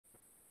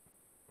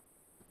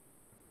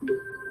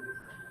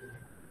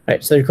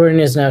right, so the recording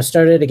is now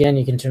started. Again,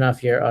 you can turn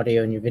off your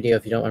audio and your video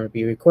if you don't want to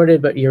be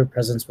recorded, but your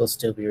presence will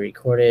still be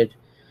recorded.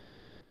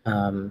 I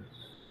don't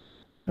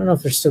know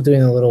if they're still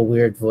doing a little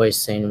weird voice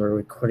saying we're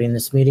recording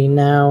this meeting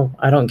now.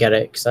 I don't get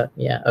it.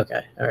 Yeah,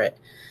 okay, all right.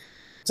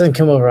 It doesn't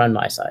come over on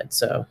my side,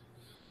 so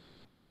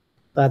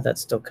glad that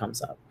still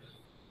comes up.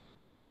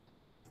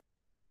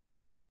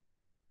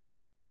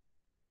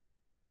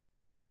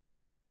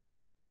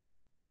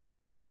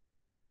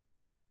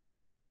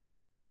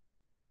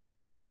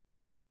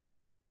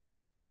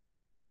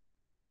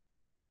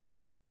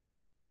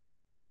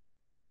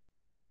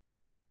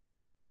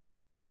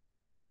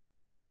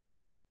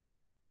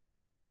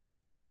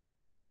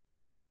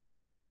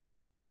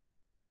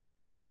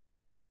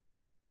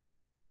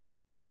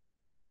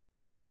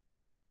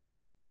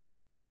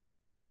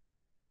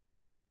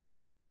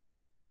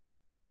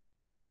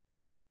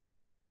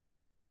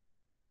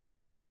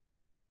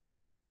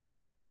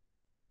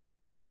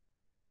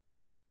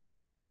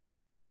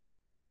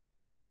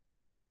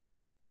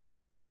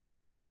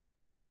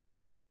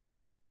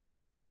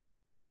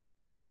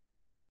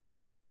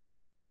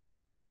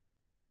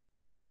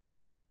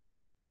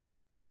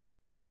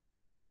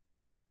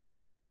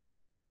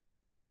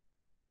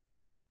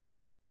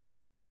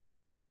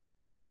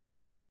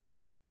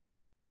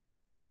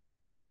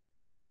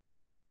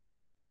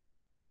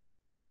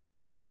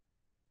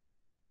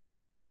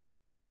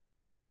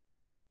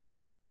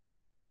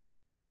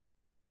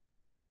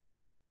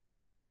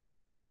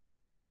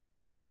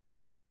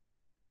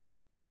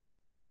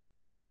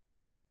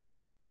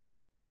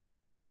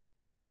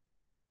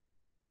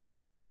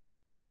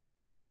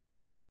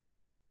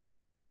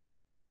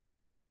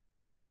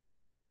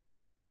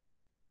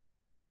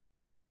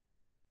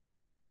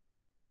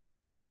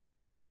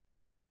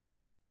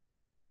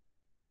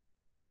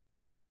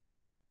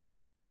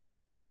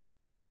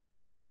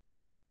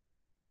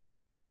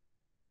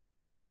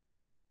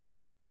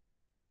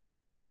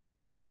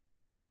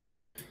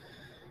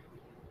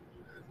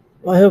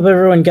 Well, I hope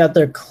everyone got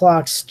their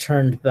clocks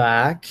turned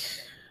back,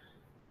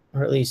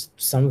 or at least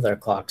some of their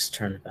clocks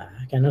turned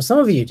back. I know some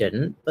of you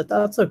didn't, but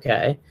that's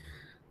okay.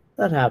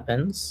 That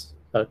happens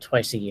about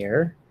twice a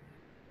year.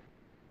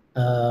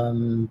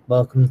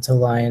 Welcome to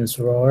Lion's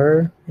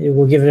Roar.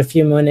 We'll give it a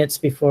few minutes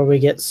before we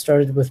get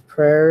started with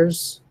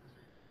prayers.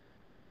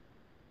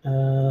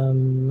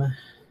 Doug,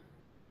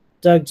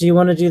 do you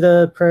want to do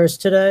the prayers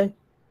today?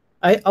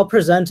 I'll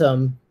present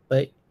them,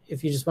 but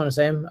if you just want to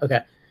say them,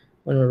 okay.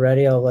 When we're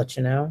ready, I'll let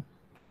you know.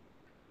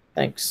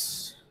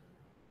 Thanks.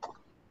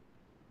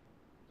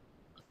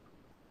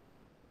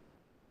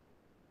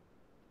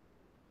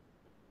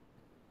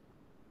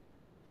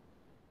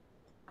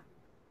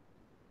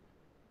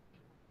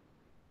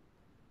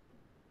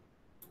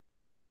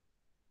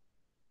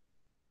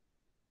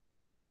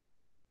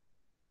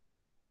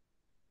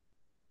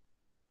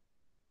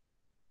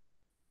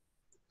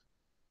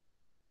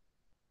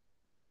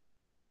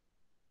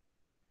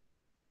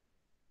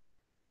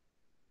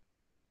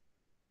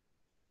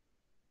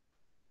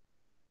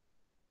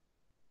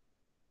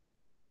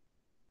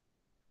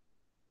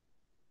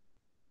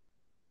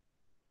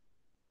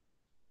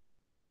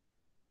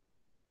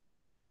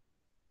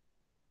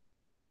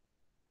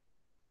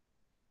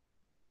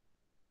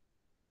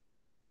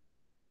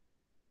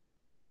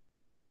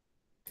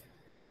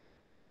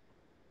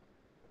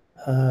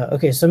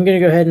 Okay, so I'm going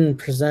to go ahead and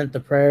present the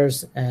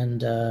prayers,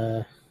 and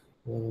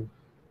we'll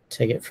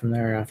take it from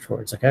there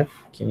afterwards, okay?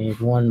 Give me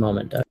one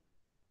moment, Doug.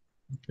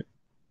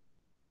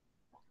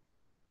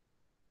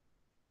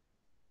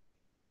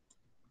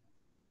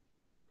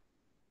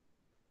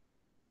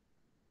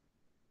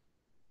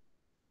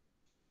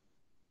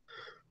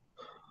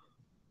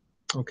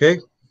 Okay.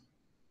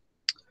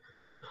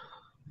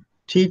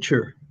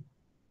 Teacher,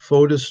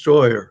 foe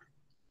destroyer,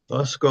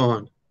 thus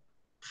gone,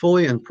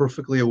 fully and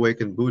perfectly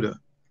awakened Buddha,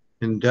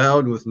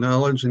 endowed with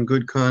knowledge and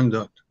good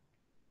conduct,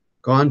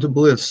 gone to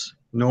bliss,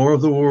 knower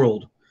of the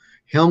world,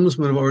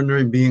 helmsman of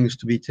ordinary beings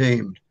to be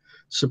tamed,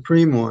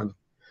 supreme one,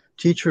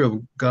 teacher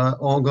of God,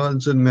 all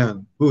gods and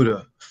men,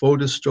 Buddha, foe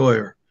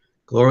destroyer,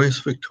 glorious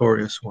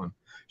victorious one,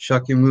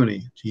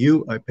 Shakyamuni, to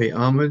you I pay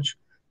homage,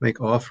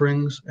 make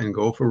offerings, and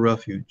go for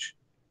refuge.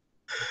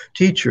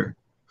 Teacher,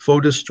 foe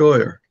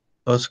destroyer,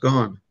 thus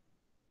gone,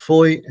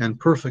 fully and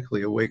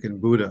perfectly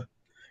awakened Buddha,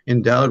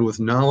 endowed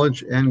with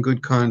knowledge and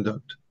good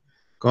conduct,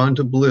 gone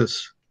to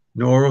bliss,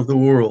 knower of the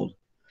world,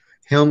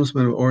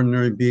 helmsman of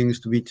ordinary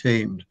beings to be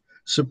tamed,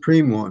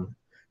 supreme one,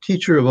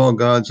 teacher of all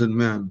gods and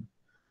men,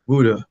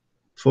 Buddha,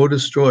 foe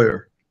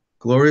destroyer,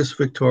 glorious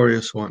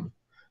victorious one,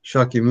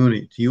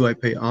 Shakyamuni, to you I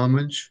pay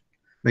homage,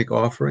 make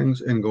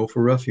offerings, and go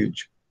for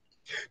refuge.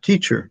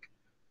 Teacher,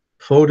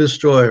 foe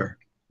destroyer,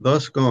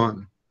 thus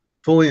gone,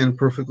 fully and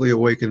perfectly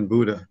awakened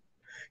Buddha,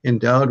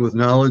 endowed with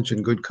knowledge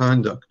and good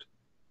conduct,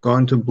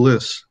 gone to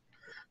bliss,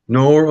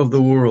 knower of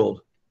the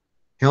world,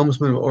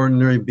 helmsman of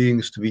ordinary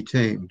beings to be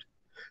tamed,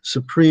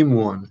 supreme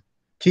one,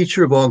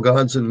 teacher of all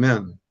gods and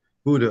men,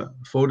 Buddha,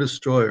 foe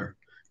destroyer,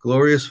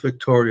 glorious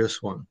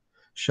victorious one,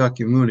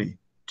 Shakyamuni,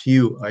 to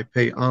you I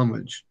pay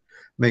homage,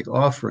 make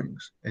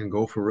offerings, and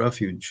go for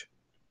refuge.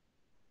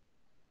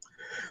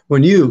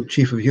 When you,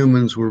 chief of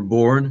humans, were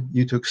born,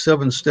 you took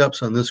 7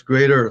 steps on this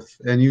great earth,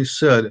 and you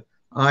said,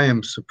 I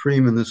am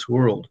supreme in this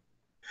world.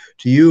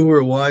 To you who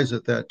were wise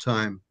at that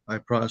time, I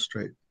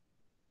prostrate.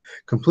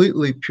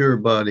 Completely pure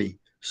body,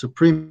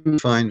 supreme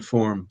fine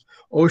form,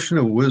 ocean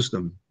of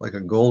wisdom like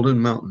a golden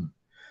mountain,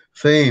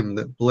 fame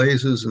that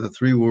blazes in the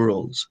 3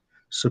 worlds,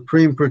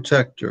 supreme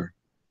protector,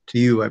 to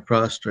you I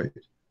prostrate.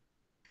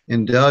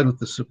 Endowed with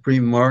the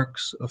supreme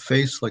marks, a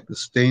face like the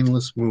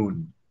stainless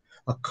moon,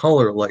 a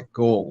color like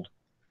gold,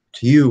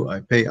 to you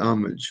I pay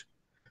homage.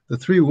 The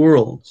 3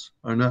 worlds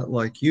are not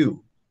like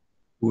you,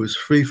 who is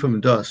free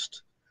from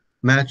dust,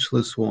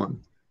 matchless one,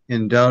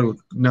 endowed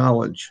with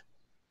knowledge,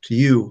 to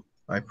you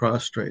I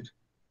prostrate.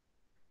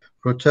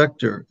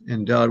 Protector,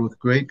 endowed with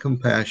great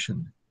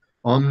compassion,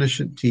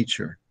 omniscient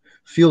teacher,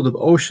 field of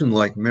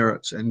ocean-like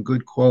merits and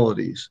good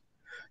qualities,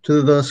 to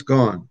the thus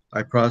gone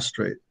I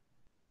prostrate.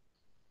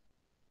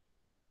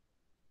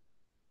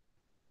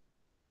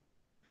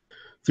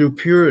 Through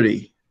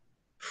purity,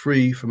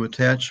 free from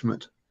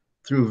attachment,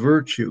 through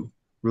virtue,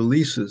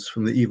 releases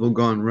from the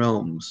evil-gone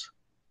realms.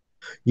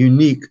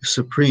 Unique,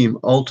 supreme,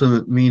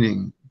 ultimate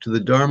meaning to the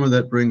Dharma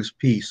that brings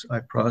peace, I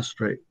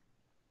prostrate.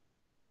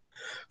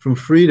 From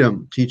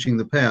freedom, teaching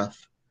the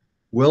path,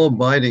 well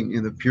abiding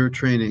in the pure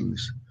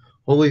trainings,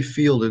 holy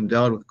field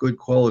endowed with good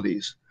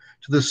qualities,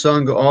 to the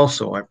sangha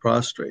also I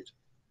prostrate.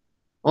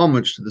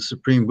 Homage to the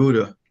Supreme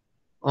Buddha,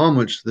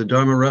 homage to the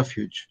Dharma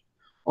refuge,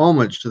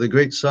 homage to the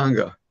great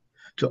sangha,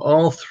 to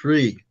all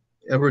 3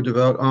 ever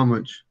devout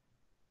homage,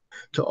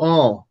 to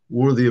all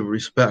worthy of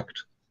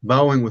respect,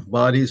 bowing with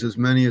bodies as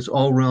many as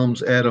all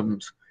realms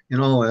atoms in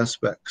all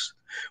aspects.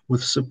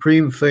 With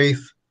supreme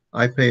faith,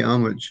 I pay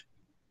homage.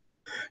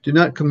 Do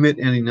not commit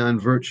any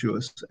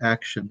non-virtuous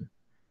action.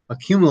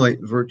 Accumulate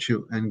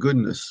virtue and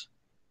goodness.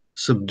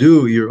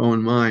 Subdue your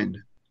own mind.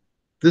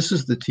 This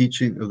is the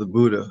teaching of the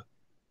Buddha.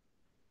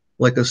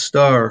 Like a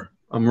star,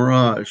 a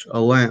mirage, a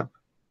lamp,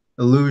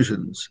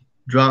 illusions,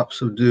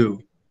 drops of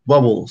dew,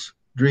 bubbles,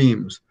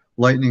 dreams,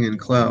 lightning and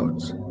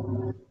clouds.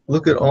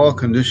 Look at all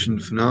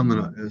conditioned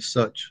phenomena as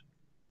such.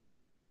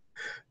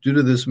 Due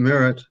to this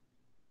merit,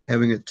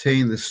 having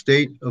attained the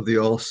state of the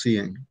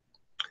all-seeing,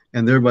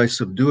 and thereby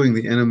subduing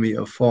the enemy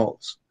of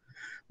faults,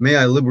 may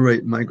I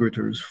liberate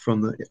migrators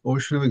from the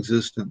ocean of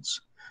existence,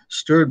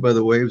 stirred by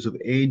the waves of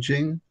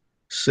aging,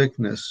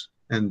 sickness,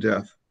 and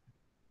death.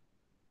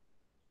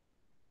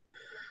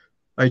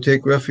 I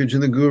take refuge in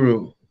the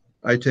Guru.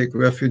 I take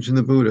refuge in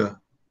the Buddha.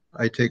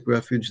 I take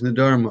refuge in the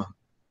Dharma.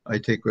 I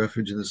take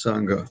refuge in the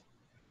Sangha.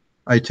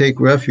 I take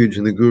refuge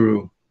in the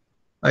Guru.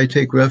 I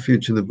take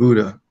refuge in the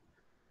Buddha.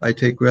 I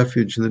take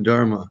refuge in the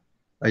Dharma.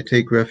 I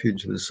take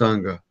refuge in the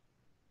Sangha.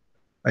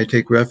 I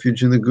take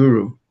refuge in the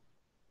Guru.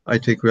 I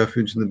take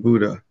refuge in the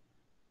Buddha.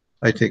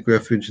 I take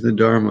refuge in the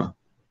Dharma.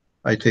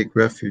 I take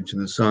refuge in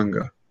the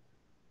Sangha.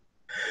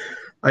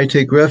 I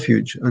take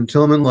refuge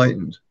until I'm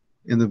enlightened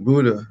in the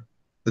Buddha,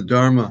 the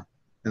Dharma,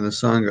 and the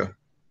Sangha.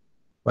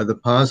 By the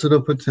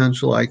positive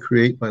potential I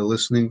create by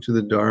listening to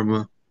the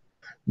Dharma,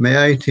 may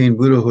I attain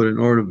Buddhahood in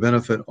order to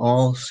benefit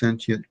all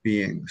sentient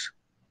beings.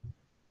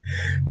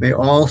 May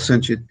all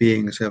sentient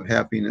beings have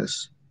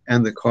happiness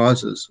and the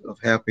causes of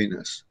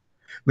happiness.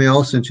 May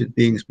all sentient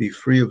beings be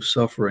free of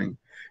suffering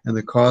and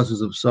the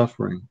causes of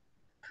suffering.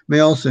 May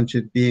all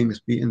sentient beings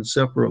be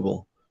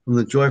inseparable from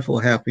the joyful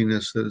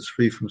happiness that is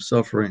free from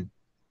suffering.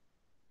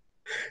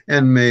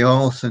 And may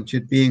all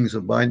sentient beings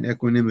abide in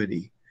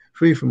equanimity,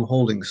 free from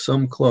holding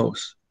some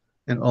close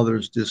and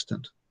others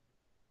distant.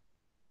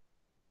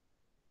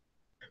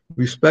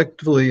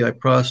 Respectfully, I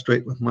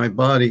prostrate with my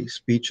body,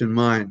 speech, and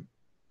mind.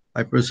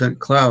 I present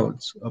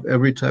clouds of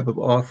every type of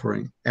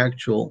offering,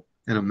 actual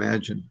and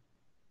imagined.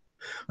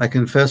 I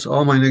confess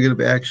all my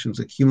negative actions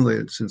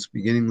accumulated since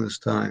beginningless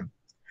time,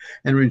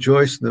 and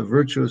rejoice in the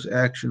virtuous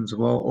actions of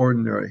all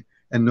ordinary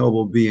and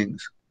noble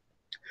beings.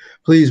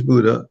 Please,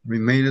 Buddha,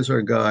 remain as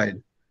our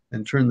guide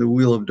and turn the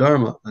wheel of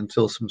Dharma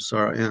until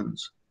samsara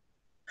ends.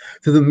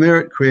 Through the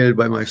merit created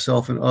by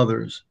myself and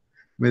others,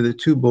 may the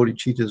 2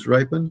 bodhicittas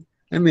ripen,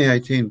 and may I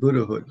attain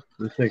Buddhahood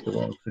for the sake of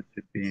all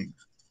sentient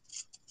beings.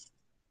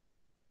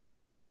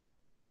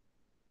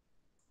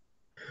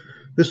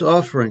 This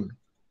offering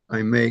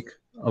I make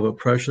of a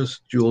precious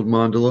jeweled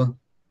mandala,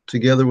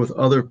 together with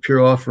other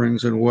pure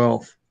offerings and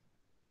wealth,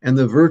 and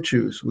the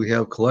virtues we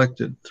have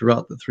collected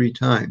throughout the 3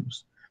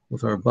 times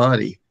with our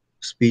body,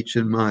 speech,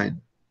 and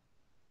mind.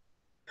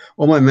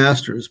 O my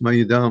masters, my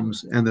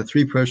yidams, and the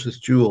 3 precious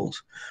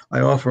jewels,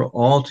 I offer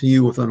all to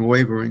you with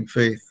unwavering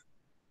faith.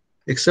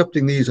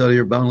 Accepting these out of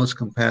your boundless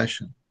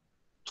compassion,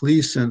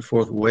 please send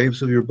forth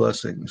waves of your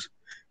blessings.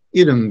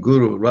 Idam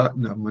Guru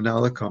Ratna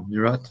Manalakam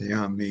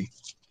Niratayami.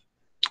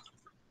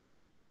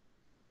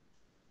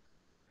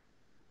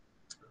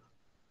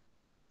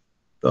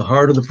 The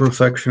Heart of the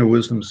Perfection of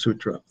Wisdom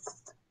Sutra.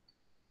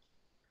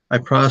 I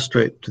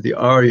prostrate to the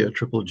Arya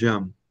Triple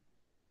Gem.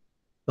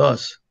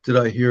 Thus did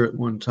I hear at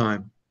one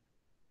time.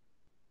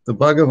 The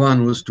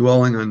Bhagavan was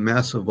dwelling on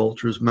massive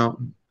Vulture's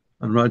Mountain,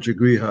 on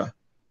Rajagriha,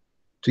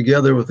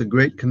 together with a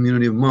great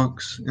community of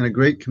monks and a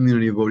great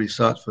community of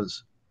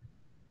bodhisattvas.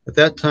 At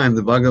that time,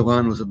 the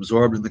Bhagavan was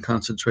absorbed in the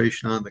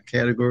concentration on the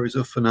categories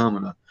of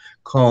phenomena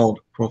called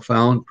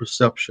profound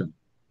perception.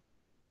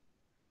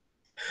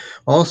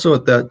 Also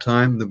at that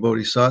time, the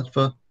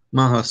Bodhisattva,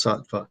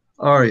 Mahasattva,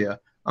 Arya,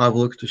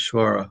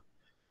 Avalokiteshvara,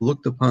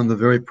 looked upon the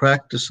very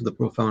practice of the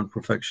profound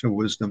perfection of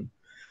wisdom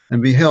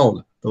and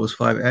beheld those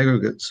five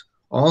aggregates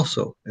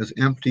also as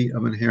empty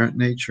of inherent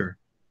nature.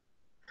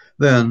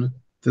 Then,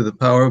 through the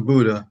power of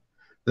Buddha,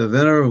 the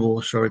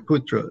Venerable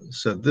Shariputra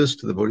said this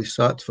to the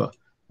Bodhisattva,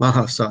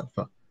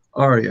 Mahasattva,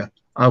 Arya,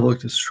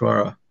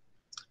 Avalokiteshvara: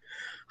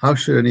 how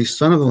should any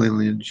son of the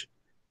lineage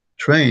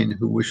train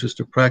who wishes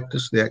to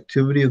practice the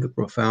activity of the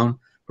profound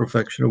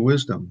perfection of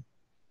wisdom?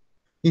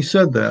 He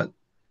said that,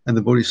 and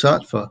the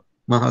Bodhisattva,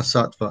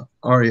 Mahasattva,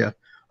 Arya,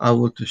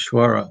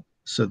 Avalokiteshvara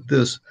said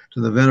this to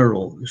the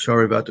Venerable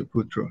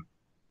Shariputra: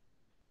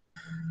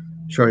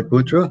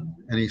 Shariputra,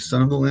 any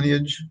son of the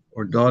lineage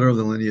or daughter of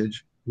the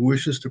lineage who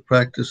wishes to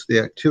practice the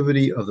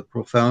activity of the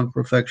profound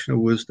perfection of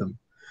wisdom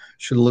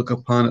should look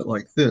upon it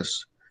like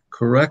this,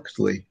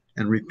 correctly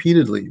and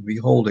repeatedly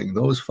beholding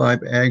those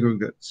five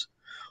aggregates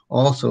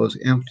also as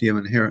empty of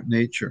inherent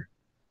nature.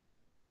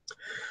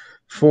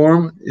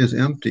 Form is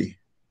empty.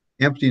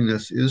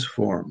 Emptiness is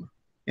form.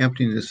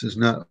 Emptiness is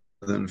not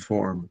other than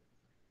form.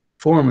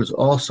 Form is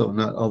also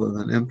not other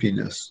than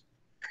emptiness.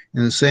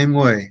 In the same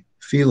way,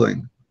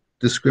 feeling,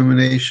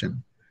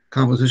 discrimination,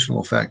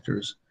 compositional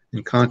factors,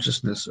 and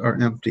consciousness are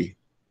empty.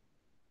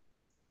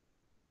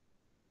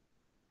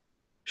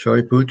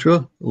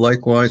 Shariputra,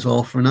 likewise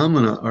all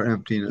phenomena are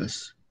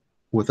emptiness,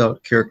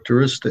 without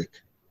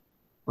characteristic,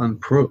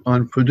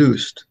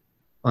 unproduced,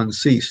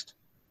 unceased,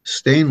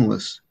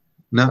 stainless,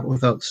 not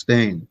without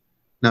stain,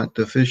 not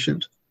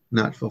deficient,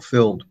 not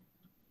fulfilled.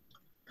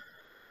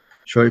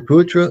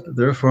 Shariputra,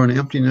 therefore in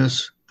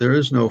emptiness there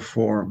is no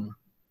form,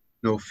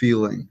 no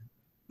feeling,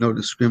 no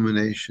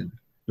discrimination,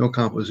 no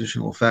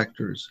compositional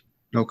factors,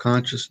 no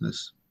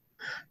consciousness,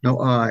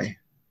 no eye,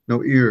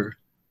 no ear,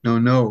 no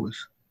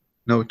nose,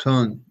 no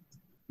tongue,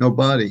 no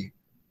body,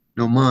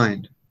 no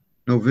mind,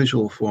 no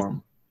visual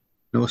form,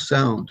 no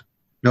sound,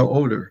 no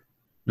odor,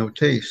 no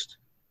taste,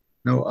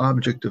 no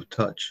object of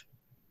touch,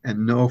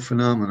 and no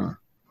phenomena.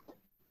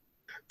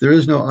 There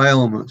is no I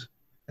element,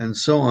 and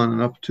so on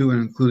and up to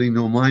and including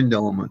no mind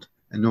element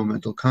and no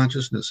mental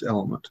consciousness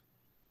element.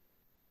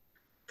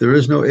 There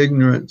is no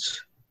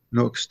ignorance,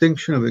 no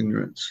extinction of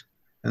ignorance,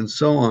 and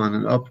so on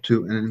and up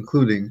to and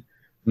including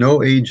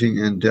no aging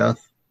and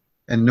death,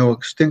 and no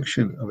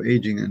extinction of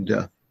aging and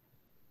death.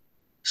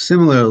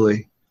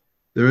 Similarly,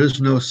 there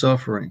is no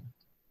suffering,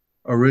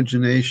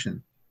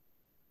 origination,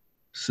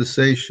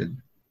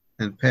 cessation,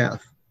 and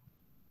path.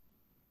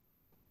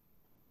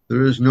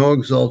 There is no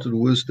exalted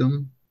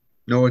wisdom,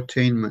 no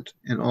attainment,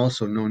 and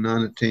also no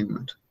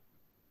non-attainment.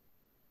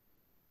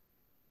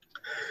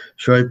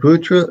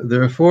 Shariputra,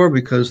 therefore,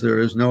 because there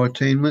is no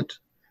attainment,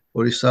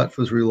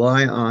 bodhisattvas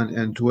rely on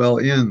and dwell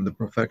in the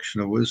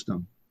perfection of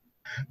wisdom,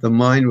 the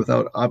mind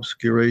without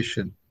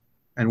obscuration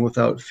and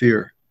without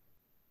fear.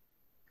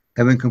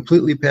 Having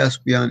completely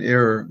passed beyond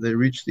error, they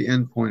reach the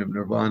end point of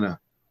nirvana.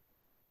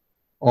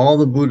 All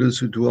the Buddhas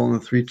who dwell in the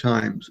three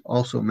times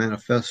also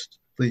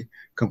manifestly,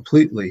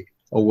 completely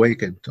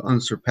awaken to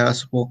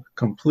unsurpassable,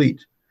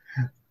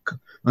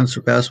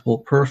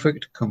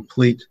 perfect,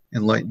 complete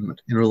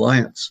enlightenment in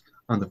reliance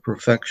on the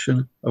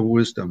perfection of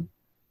wisdom.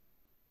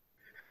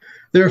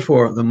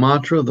 Therefore, the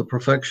mantra of the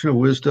perfection of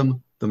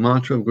wisdom, the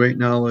mantra of great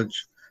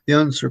knowledge, the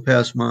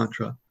unsurpassed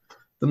mantra,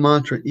 the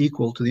mantra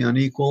equal to the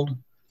unequaled,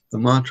 the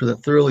mantra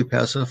that thoroughly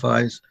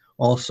pacifies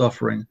all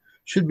suffering,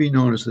 should be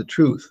known as the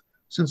truth,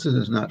 since it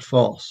is not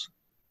false.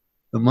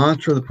 The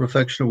mantra of the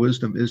perfection of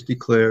wisdom is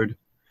declared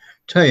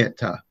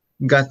Tayata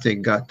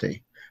Gate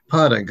Gate,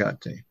 Pada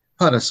Gate,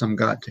 Pada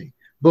Samgate,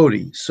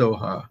 Bodhi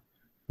Soha.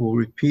 We'll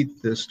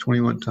repeat this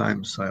 21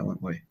 times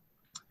silently.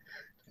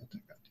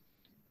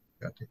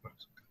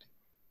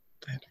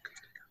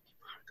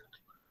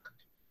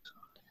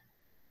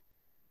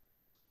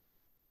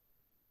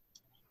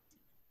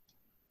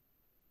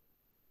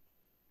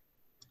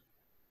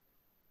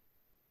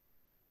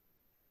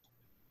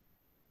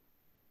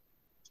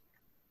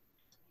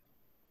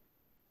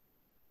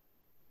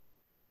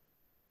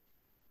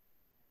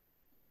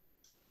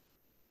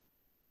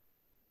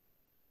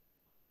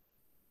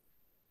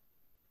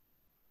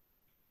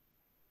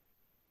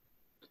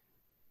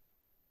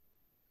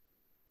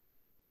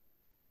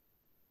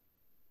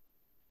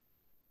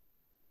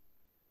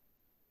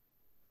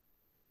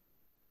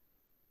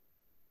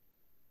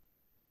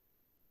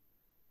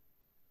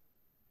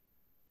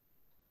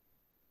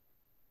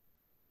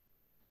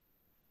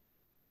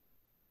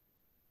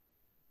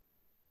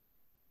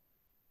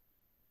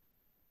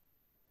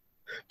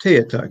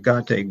 Tayata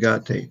Gate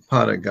Gate,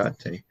 Pada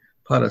Gate,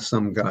 Pada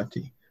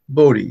Samgati,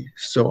 Bodhi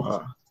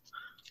Soha.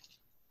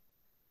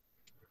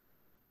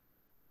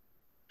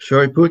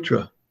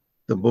 Shariputra,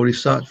 the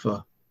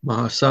Bodhisattva,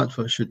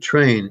 Mahasattva, should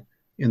train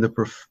in the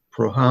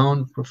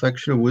profound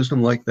perfection of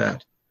wisdom like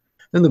that.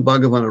 Then the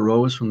Bhagavan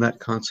arose from that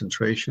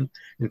concentration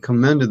and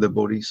commended the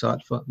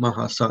Bodhisattva,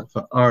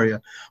 Mahasattva,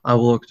 Arya,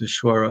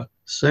 Avalokiteshvara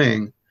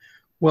saying,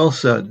 well,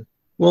 said,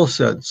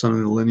 son of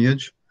the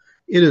lineage.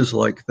 It is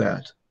like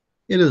that.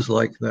 It is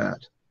like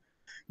that.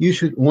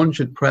 One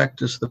should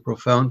practice the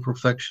profound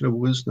perfection of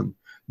wisdom,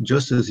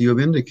 just as you have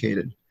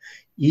indicated.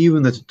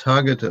 Even the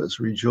Tathagatas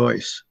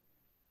rejoice.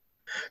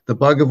 The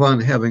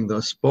Bhagavan having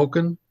thus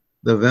spoken,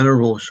 the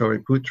Venerable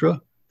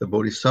Shariputra, the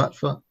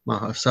Bodhisattva,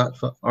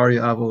 Mahasattva,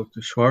 Arya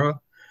Avalokiteshvara,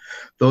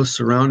 those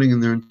surrounding in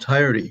their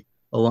entirety,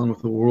 along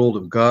with the world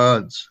of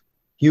gods,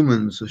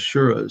 humans,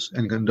 asuras,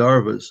 and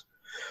Gandharvas,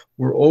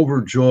 were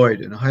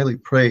overjoyed and highly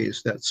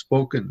praised that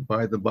spoken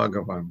by the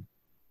Bhagavan.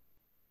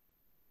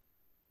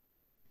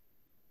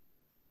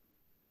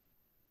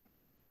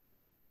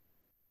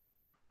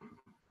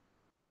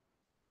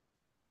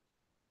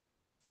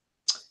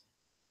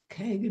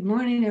 Okay, good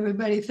morning,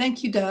 everybody.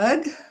 Thank you,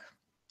 Doug.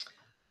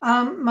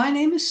 My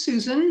name is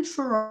Susan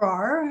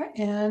Farrar,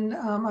 and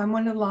I'm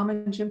one of Lama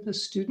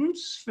Jinpa's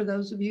students, for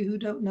those of you who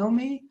don't know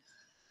me.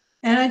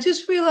 And I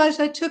just realized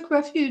I took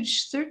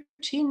refuge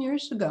 13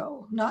 years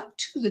ago, not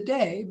to the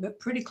day, but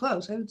pretty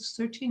close. It was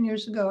 13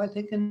 years ago, I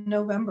think in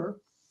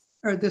November,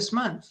 or this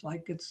month,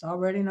 like it's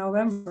already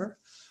November.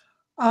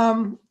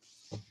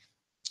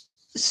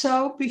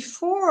 So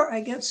before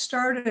I get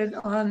started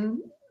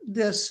on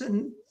this,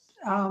 and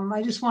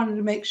I just wanted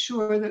to make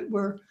sure that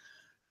we're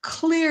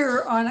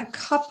clear on a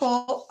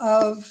couple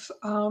of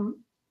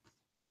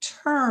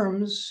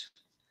terms,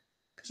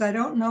 because I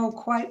don't know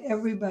quite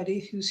everybody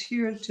who's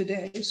here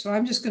today. So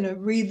I'm just going to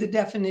read the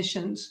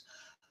definitions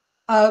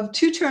of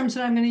two terms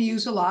that I'm going to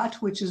use a lot,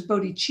 which is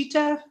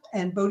bodhicitta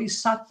and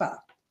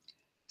bodhisattva.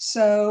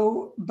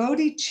 So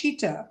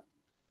bodhicitta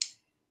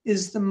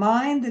is the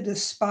mind that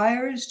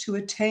aspires to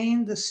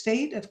attain the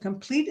state of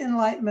complete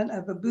enlightenment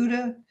of a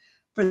Buddha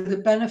for the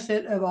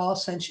benefit of all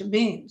sentient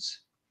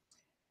beings.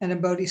 And a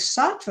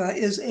bodhisattva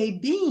is a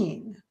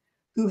being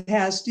who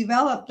has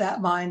developed that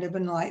mind of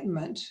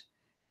enlightenment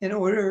and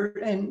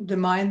the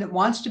mind that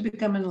wants to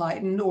become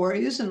enlightened or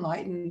is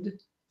enlightened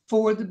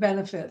for the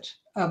benefit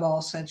of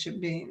all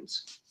sentient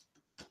beings.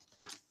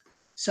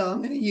 So I'm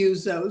going to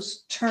use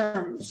those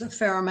terms a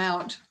fair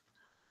amount.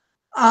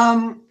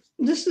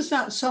 This is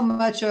not so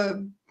much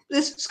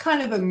this is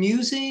kind of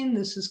amusing.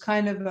 This is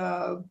kind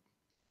of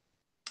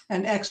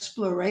an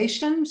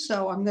exploration.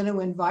 So I'm going to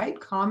invite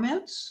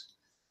comments,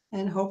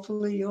 and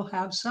hopefully you'll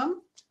have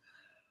some.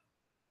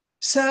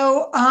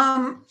 So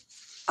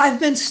I've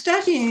been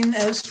studying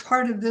as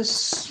part of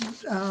this,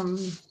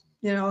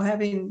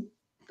 having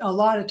a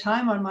lot of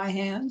time on my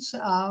hands.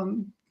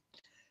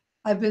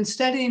 I've been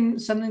studying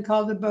something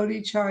called the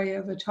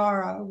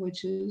Bodhicharyavatara,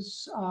 which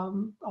is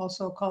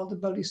also called the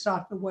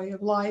Bodhisattva way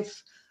of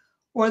life,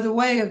 or the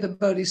way of the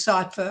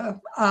Bodhisattva,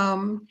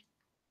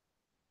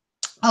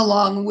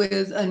 along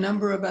with a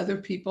number of other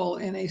people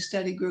in a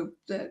study group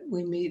that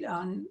we meet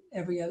on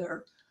every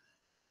other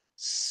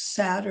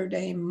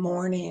Saturday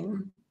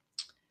morning.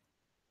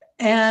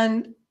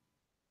 And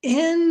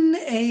in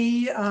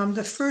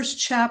the first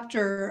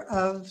chapter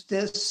of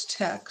this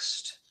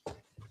text,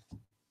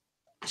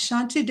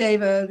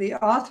 Shantideva, the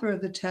author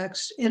of the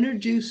text,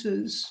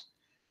 introduces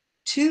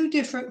two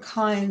different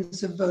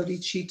kinds of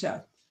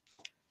bodhicitta.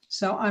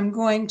 So I'm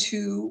going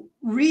to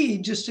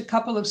read just a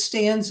couple of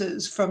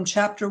stanzas from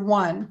chapter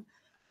 1.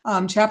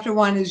 Chapter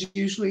 1 is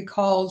usually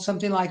called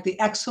something like the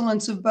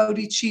excellence of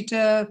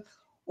bodhicitta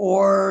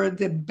or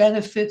the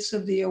benefits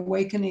of the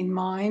awakening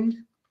mind.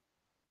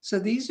 So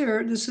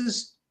this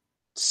is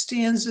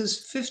stanzas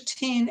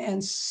 15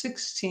 and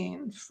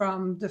 16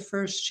 from the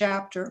first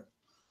chapter.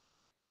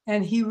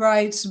 And he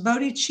writes,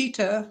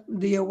 bodhicitta,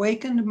 the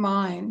awakened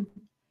mind,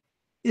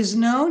 is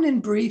known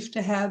in brief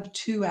to have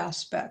two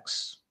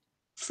aspects.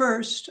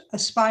 First,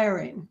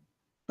 aspiring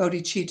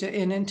bodhicitta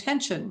in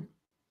intention.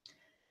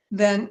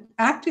 Then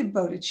active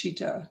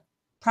bodhicitta,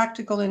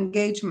 practical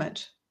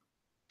engagement,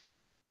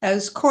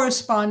 as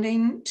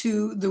corresponding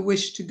to the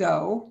wish to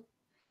go,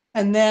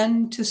 and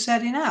then to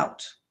setting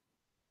out.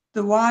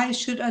 The wise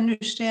should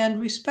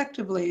understand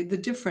respectively the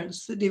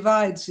difference that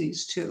divides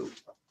these two.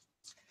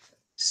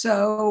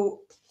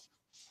 So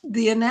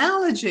the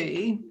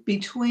analogy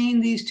between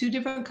these two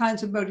different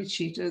kinds of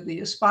bodhicitta,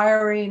 the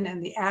aspiring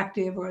and the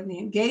active or the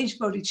engaged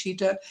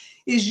bodhicitta,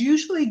 is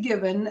usually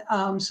given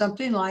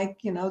something like,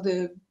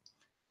 the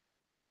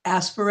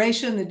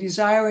aspiration, the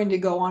desiring to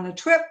go on a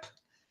trip,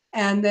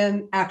 and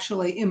then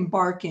actually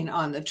embarking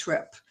on the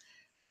trip.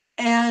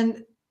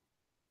 And,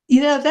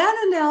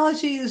 that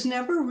analogy has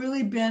never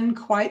really been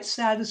quite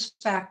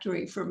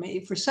satisfactory for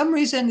me. For some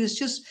reason,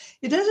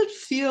 it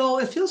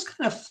feels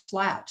kind of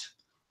flat.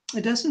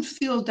 It doesn't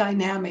feel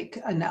dynamic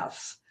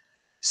enough.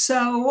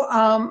 So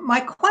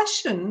my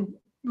question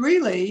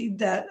really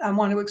that I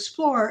want to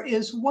explore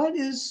is, what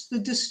is the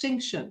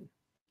distinction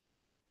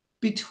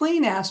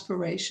between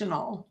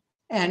aspirational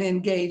and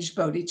engaged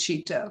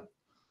bodhicitta?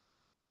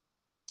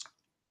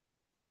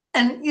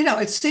 And,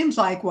 it seems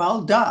like,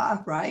 well, duh,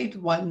 right?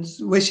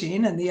 One's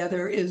wishing and the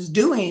other is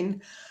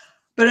doing,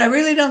 but I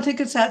really don't think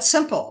it's that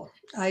simple.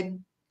 I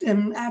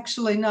am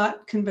actually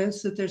not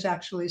convinced that there's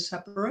actually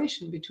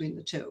separation between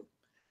the two.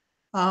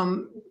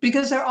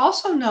 because they're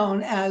also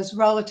known as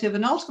relative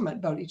and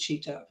ultimate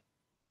bodhicitta.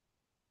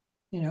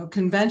 You know,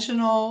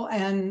 conventional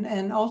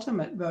and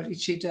ultimate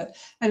bodhicitta.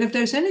 And if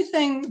there's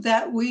anything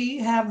that we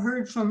have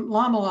heard from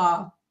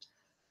Lama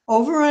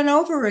over and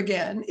over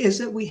again, is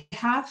that we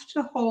have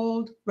to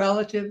hold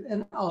relative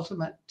and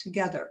ultimate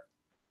together.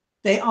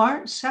 They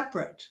aren't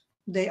separate.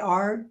 They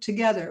are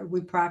together.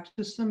 We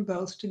practice them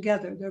both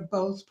together. They're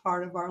both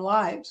part of our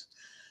lives.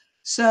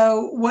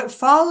 So what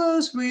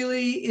follows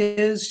really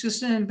is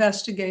just an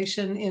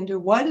investigation into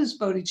what is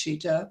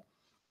bodhicitta,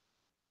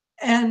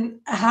 and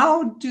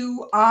how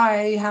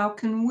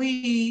can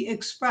we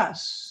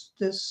express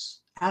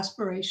this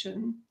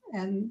aspiration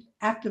and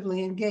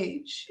actively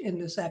engage in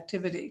this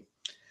activity?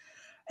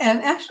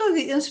 And actually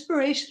the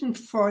inspiration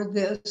for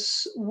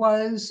this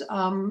was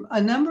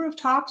a number of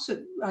talks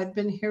that I've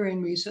been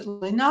hearing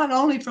recently, not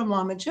only from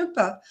Lama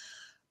Jinpa,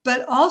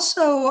 but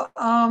also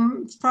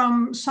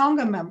from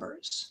sangha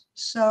members.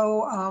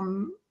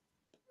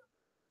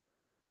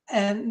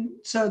 And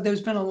so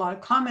there's been a lot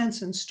of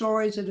comments and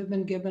stories that have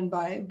been given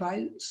by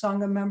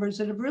sangha members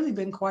that have really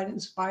been quite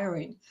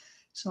inspiring.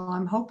 So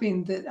I'm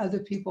hoping that other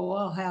people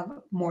will have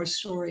more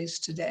stories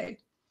today.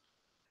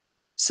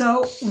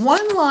 So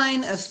one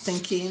line of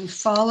thinking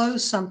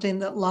follows something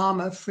that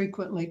Lama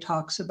frequently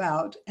talks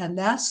about, and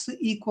that's the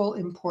equal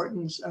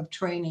importance of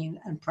training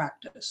and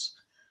practice.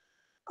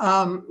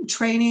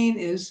 Training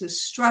is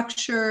this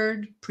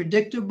structured,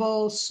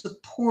 predictable,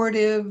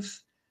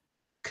 supportive,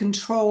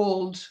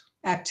 controlled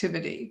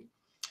activity.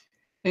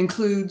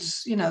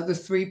 Includes, you know, the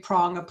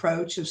three-prong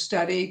approach of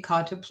study,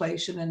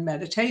 contemplation, and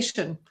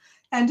meditation,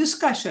 and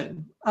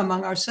discussion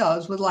among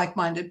ourselves with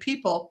like-minded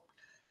people.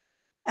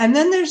 And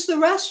then there's the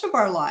rest of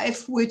our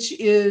life, which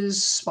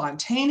is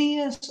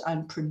spontaneous,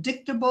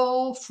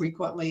 unpredictable,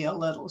 frequently a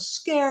little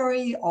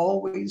scary,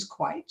 always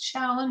quite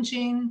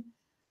challenging.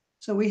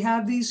 So we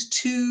have these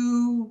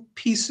two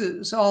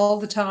pieces all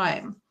the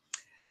time.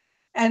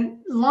 And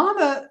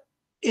Lama,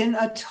 in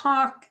a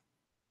talk,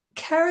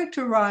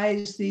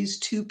 characterized these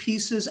two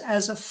pieces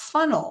as a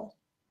funnel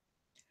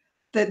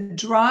that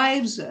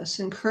drives us,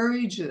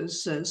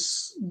 encourages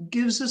us,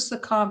 gives us the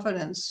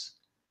confidence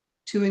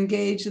to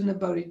engage in the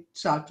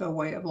Bodhisattva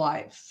way of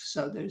life.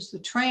 So there's the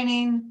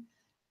training,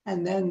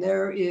 and then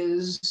there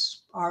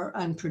is our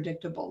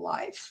unpredictable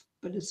life,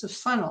 but it's a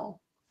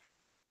funnel.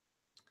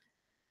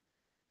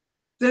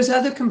 There's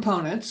other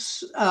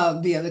components,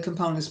 the other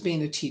components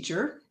being a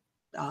teacher,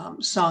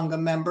 sangha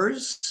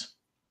members,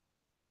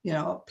 you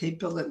know,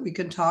 people that we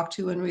can talk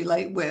to and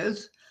relate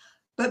with.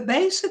 But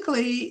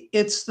basically,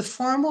 it's the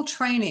formal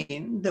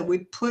training that we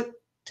put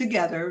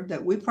together,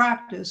 that we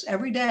practice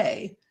every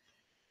day,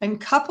 and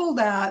couple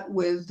that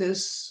with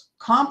this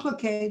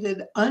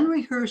complicated,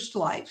 unrehearsed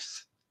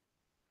life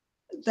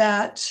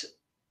that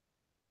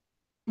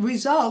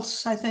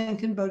results, I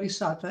think, in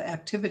bodhisattva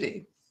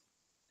activity.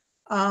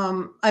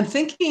 I'm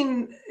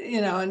thinking,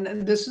 you know,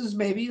 and this is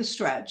maybe a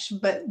stretch,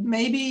 but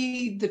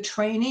maybe the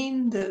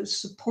training, the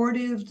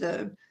supportive,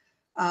 the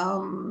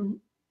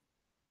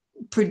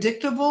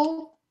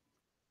predictable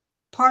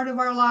part of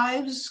our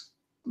lives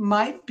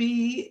might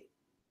be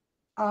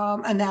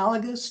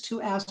analogous to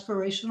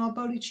aspirational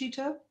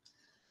bodhicitta.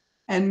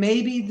 And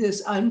maybe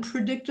this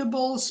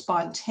unpredictable,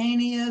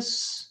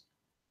 spontaneous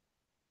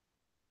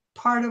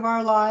part of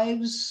our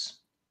lives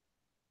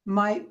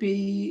might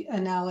be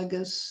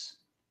analogous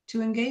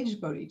to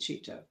engaged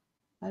bodhicitta.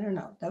 I don't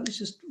know. That was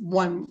just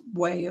one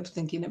way of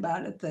thinking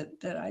about it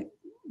that I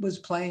was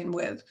playing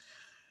with.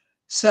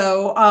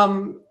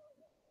 So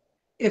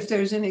if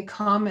there's any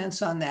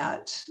comments on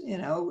that, you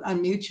know,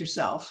 unmute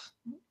yourself.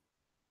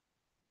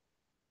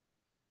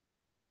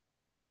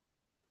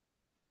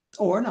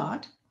 Or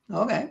not.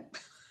 Okay.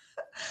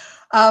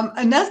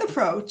 Another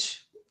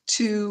approach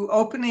to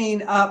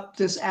opening up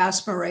this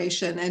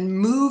aspiration and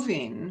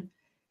moving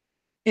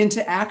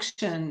into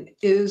action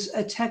is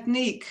a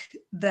technique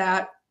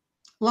that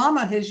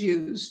Lama has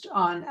used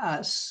on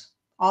us,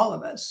 all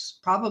of us,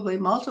 probably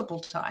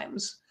multiple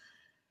times.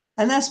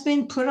 And that's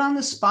being put on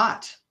the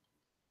spot.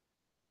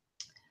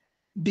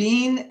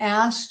 Being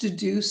asked to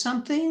do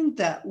something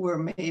that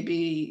we're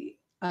maybe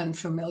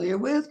unfamiliar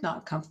with,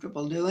 not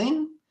comfortable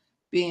doing.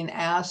 Being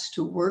asked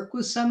to work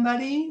with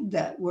somebody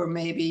that we're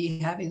maybe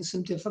having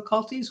some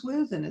difficulties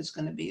with and it's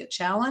going to be a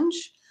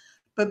challenge,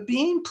 but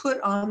being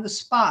put on the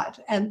spot.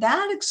 And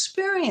that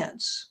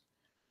experience,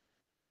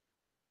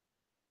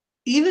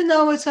 even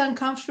though it's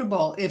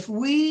uncomfortable, if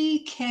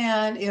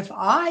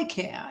I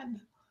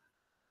can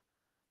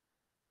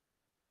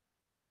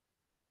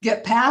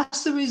get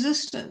past the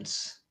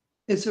resistance,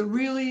 it's a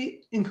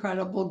really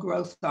incredible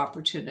growth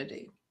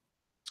opportunity.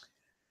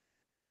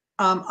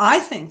 I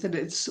think that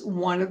it's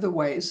one of the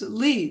ways that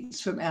leads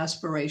from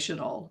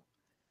aspirational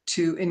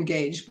to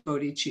engaged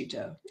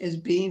bodhicitta, is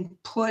being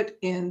put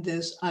in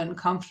this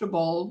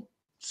uncomfortable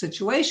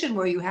situation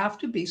where you have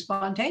to be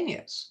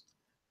spontaneous,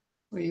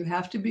 where you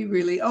have to be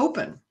really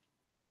open.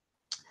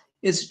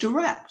 It's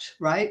direct,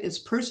 right? It's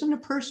person to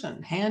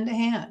person, hand to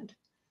hand.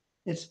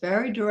 It's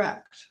very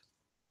direct.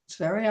 It's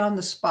very on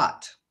the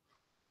spot.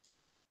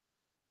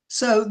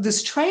 So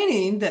this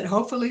training that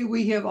hopefully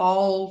we have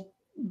all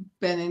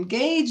been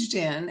engaged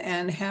in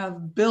and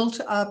have built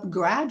up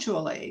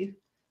gradually,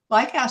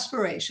 like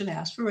aspiration.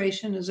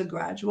 Aspiration is a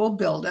gradual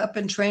buildup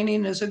and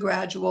training is a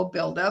gradual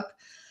buildup.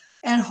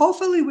 And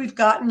hopefully we've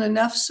gotten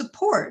enough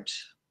support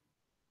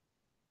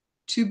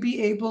to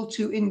be able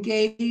to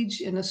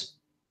engage in a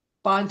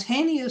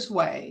spontaneous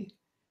way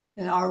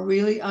in our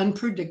really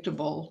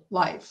unpredictable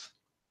life.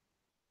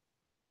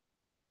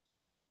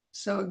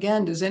 So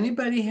again, does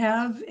anybody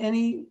have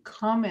any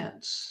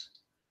comments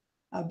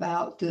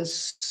about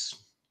this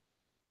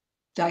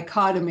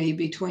dichotomy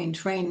between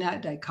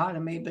not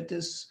dichotomy, but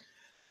this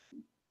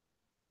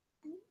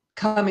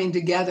coming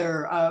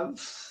together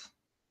of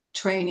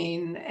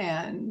training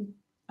and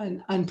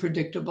an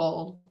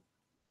unpredictable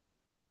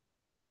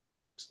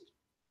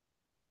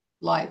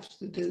life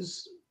that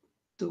is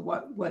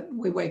what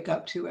we wake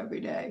up to every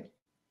day?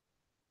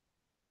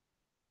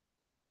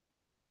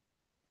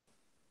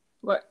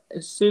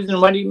 Susan,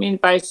 what do you mean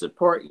by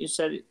support? You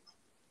said it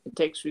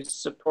takes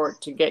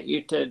support to get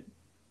you to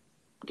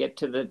get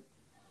to the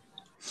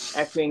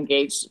actually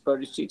engaged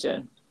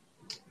bodhicitta.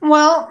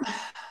 Well,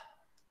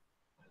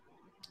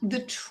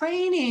 the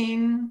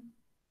training,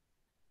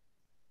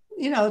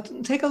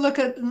 take a look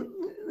at,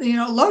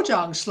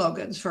 Lojong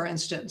slogans, for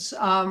instance.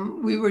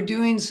 We were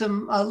doing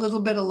a little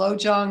bit of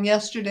Lojong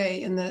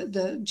yesterday in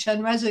the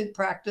Chenrezig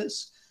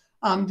practice,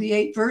 the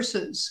 8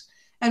 verses.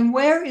 And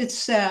where it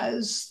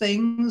says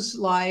things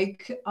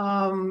like,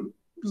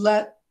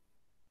 let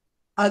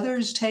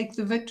others take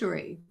the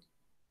victory.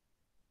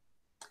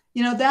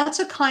 That's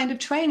a kind of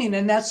training,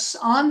 and that's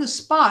on the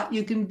spot.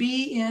 You can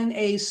be in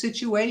a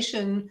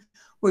situation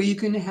where you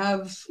can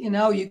have,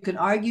 you can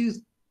argue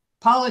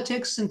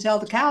politics until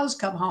the cows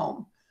come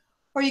home,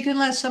 or you can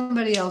let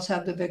somebody else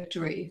have the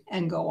victory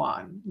and go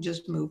on,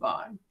 just move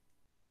on.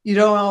 You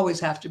don't always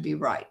have to be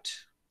right.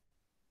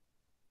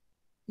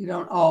 You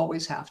don't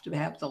always have to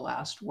have the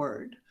last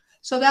word.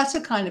 So that's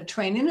a kind of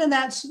training, and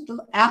that's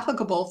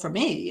applicable for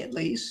me, at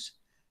least,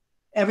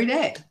 every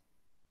day.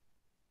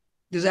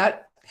 Does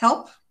that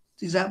help?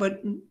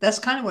 That's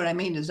kind of what I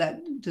mean. Does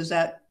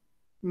that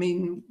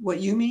mean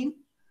what you mean?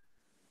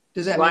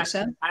 Does that make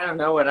sense? I don't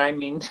know what I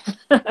mean.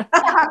 Does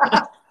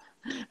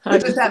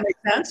that make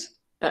sense?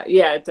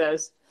 Yeah, it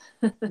does.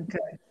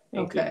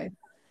 Okay.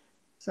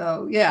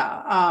 So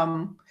yeah,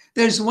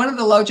 there's one of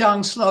the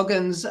Lojong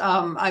slogans.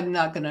 I'm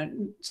not going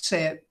to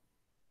say it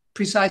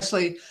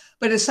precisely,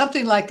 but it's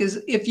something like,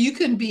 if you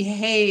can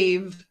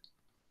behave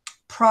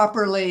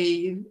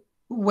properly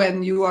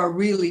when you are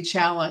really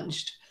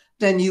challenged,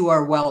 then you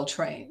are well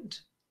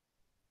trained.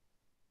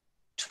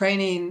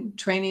 Training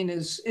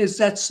is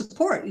that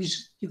support.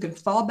 You can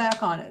fall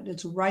back on it.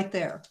 It's right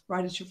there,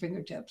 right at your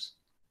fingertips.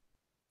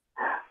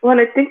 Well,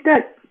 and I think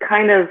that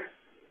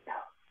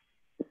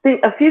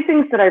a few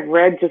things that I've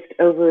read just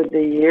over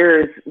the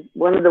years,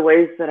 one of the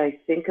ways that I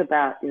think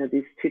about,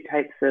 these 2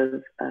 types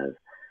of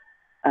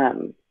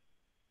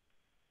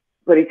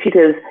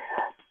bodhicittas,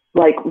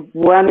 like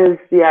one is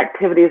the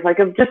activities like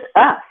of just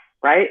us,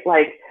 right?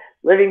 Like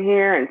living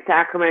here in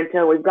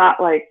Sacramento, we've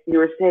got, like you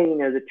were saying,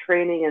 the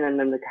training and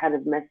then the kind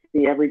of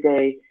messy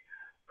everyday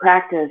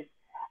practice.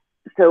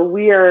 So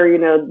we are,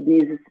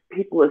 these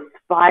people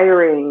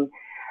aspiring,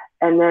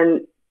 and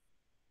then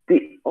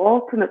the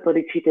ultimate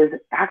bodhicitta is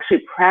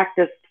actually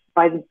practiced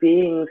by the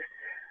beings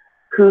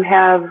who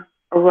have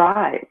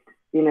arrived,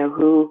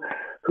 who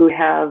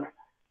have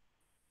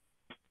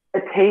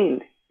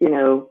attained,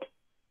 the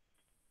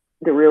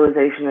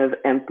realization of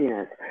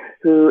emptiness,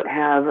 who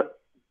have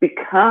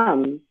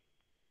become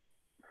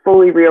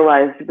fully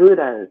realized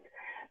Buddhas.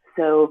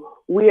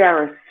 So we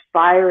are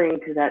aspiring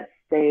to that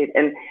state.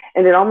 And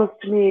it almost,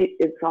 to me,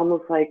 it's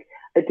almost like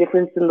a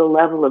difference in the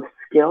level of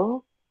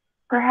skill,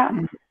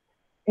 perhaps.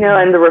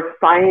 And the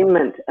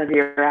refinement of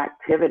your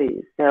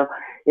activities. So,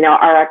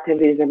 our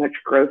activities are much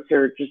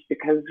grosser just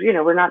because,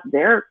 we're not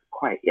there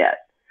quite yet.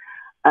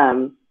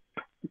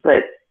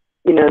 But,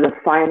 the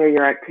finer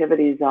your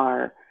activities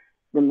are,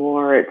 the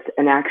more it's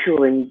an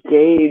actual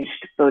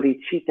engaged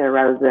bodhicitta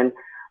rather than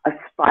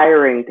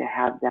aspiring to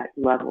have that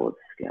level of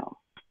skill.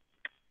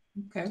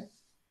 Okay,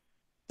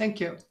 thank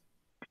you.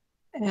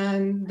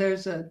 And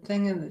there's a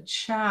thing in the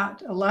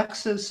chat.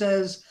 Alexa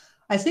says,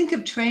 I think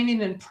of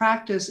training and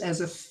practice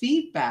as a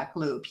feedback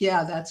loop.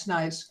 Yeah, that's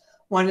nice.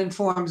 One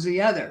informs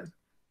the other.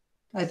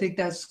 I think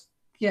that's,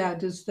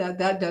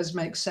 that does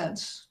make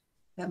sense.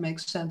 That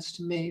makes sense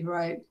to me,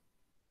 right?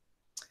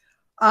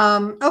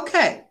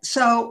 Okay,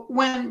 so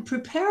when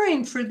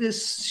preparing for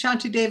this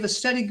Shantideva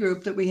study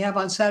group that we have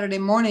on Saturday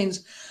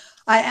mornings,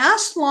 I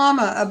asked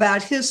Lama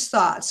about his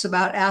thoughts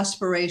about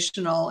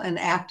aspirational and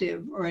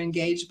active or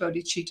engaged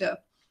bodhicitta.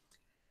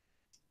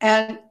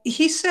 And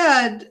he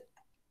said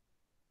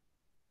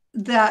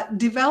that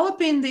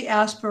developing the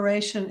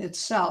aspiration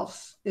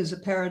itself is a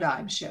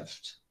paradigm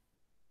shift.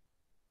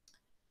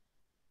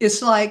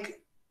 It's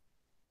like,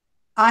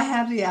 I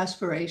have the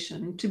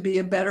aspiration to be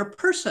a better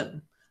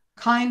person,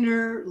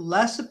 kinder,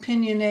 less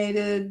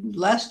opinionated,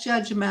 less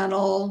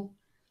judgmental,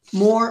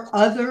 more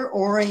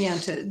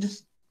other-oriented.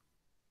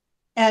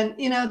 And,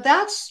 you know,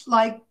 that's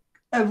like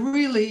a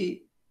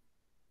really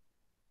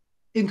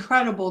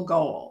incredible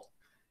goal.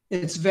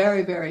 It's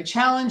very, very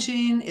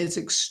challenging. It's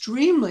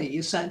extremely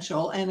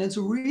essential, and it's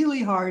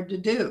really hard to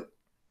do.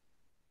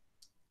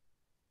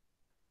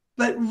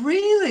 But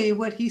really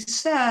what he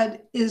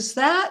said is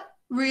that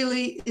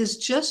really is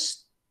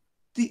just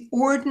the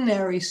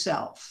ordinary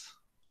self,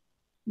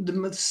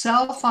 the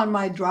self on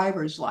my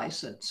driver's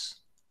license,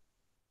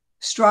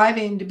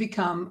 striving to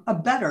become a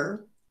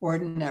better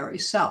ordinary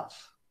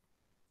self.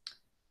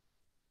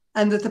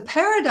 And that the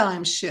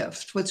paradigm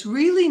shift, what's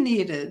really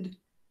needed,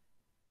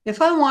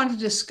 if I want to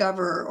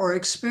discover or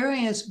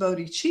experience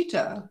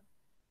bodhicitta,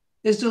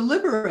 is to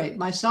liberate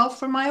myself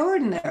from my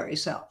ordinary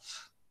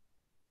self.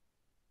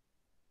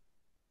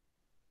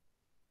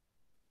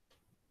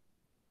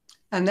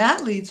 And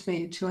that leads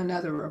me to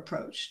another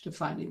approach to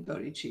finding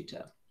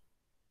bodhicitta.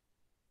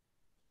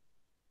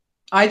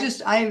 I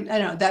don't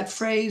know, that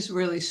phrase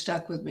really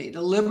stuck with me,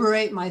 to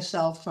liberate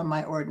myself from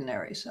my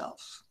ordinary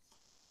self.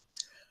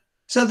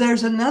 So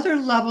there's another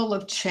level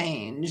of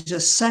change, a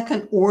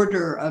second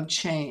order of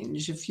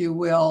change, if you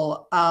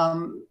will,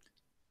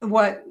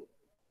 what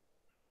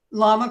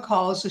Lama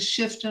calls a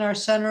shift in our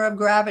center of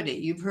gravity.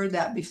 You've heard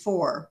that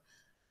before,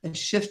 a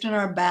shift in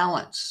our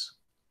balance.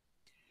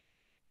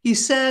 He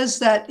says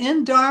that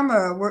in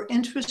Dharma, we're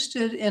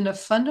interested in a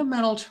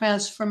fundamental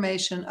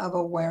transformation of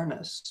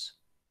awareness,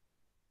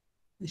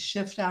 the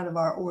shift out of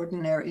our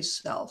ordinary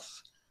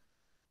self,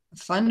 a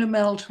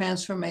fundamental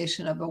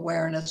transformation of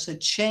awareness, a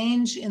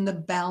change in the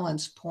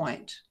balance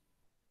point,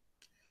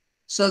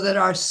 so that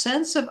our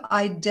sense of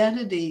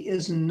identity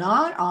is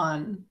not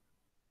on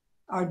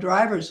our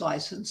driver's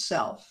license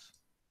self,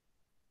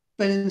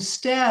 but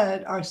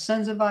instead our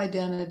sense of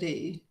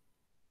identity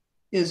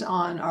is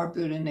on our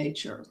Buddha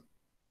nature.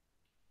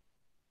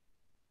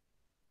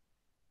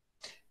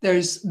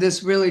 There's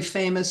this really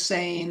famous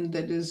saying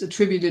that is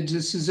attributed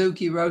to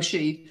Suzuki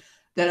Roshi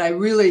that I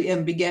really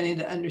am beginning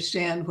to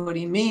understand what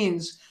he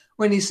means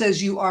when he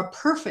says, you are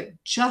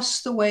perfect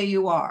just the way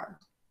you are,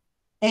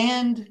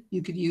 and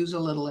you could use a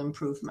little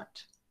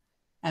improvement.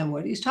 And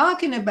what he's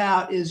talking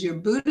about is your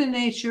Buddha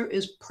nature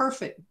is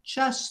perfect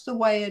just the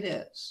way it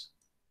is,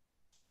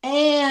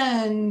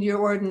 and your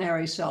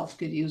ordinary self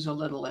could use a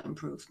little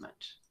improvement.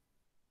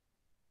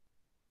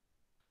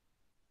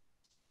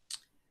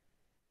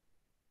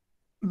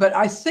 But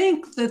I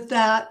think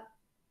that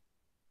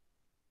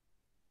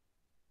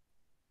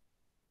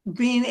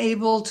being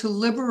able to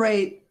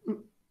liberate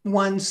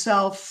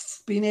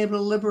oneself, being able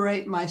to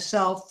liberate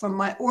myself from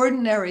my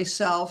ordinary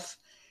self,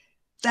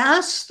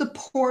 that's the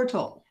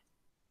portal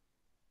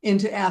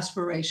into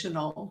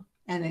aspirational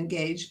and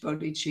engaged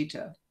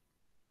bodhicitta.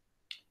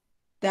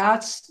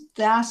 That's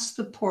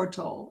the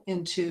portal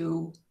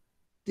into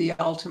the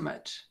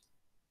ultimate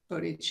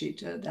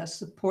bodhicitta. That's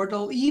the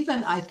portal,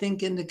 even I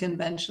think, into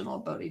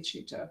conventional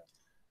bodhicitta.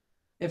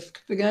 If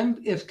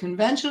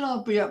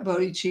conventional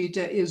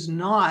bodhicitta is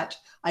not,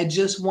 I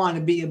just want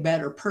to be a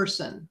better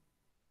person,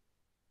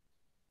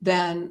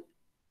 then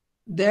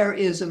there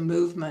is a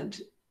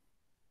movement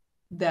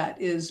that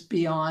is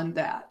beyond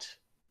that.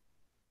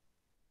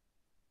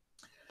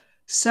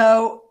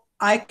 So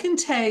I can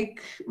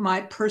take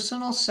my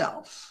personal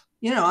self,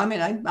 you know, I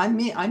mean, I'm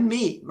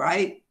me,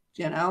 right?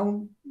 You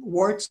know,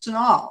 warts and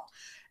all.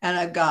 And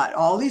I've got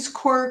all these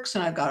quirks,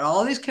 and I've got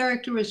all these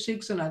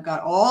characteristics, and I've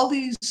got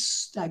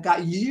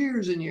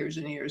years and years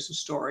and years of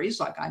stories.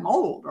 Like, I'm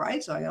old,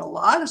 right? So I got a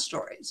lot of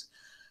stories.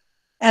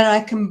 And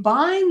I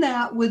combine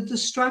that with the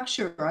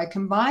structure. I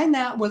combine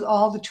that with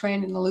all the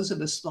training.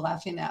 Elizabeth's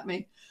laughing at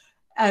me.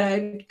 And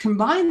I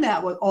combine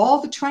that with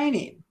all the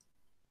training,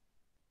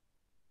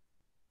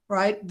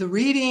 right? The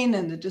reading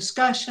and the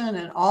discussion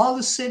and all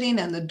the sitting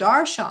and the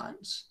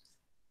darshans,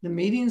 the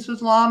meetings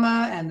with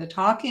Lama and the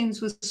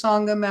talkings with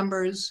Sangha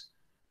members.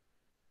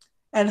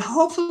 And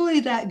hopefully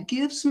that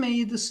gives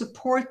me the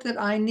support that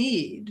I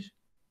need,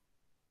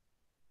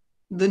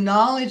 the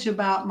knowledge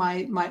about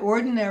my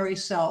ordinary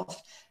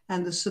self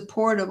and the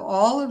support of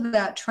all of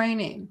that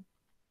training,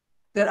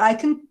 that I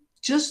can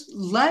just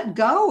let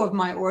go of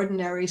my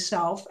ordinary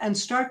self and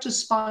start to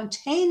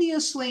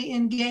spontaneously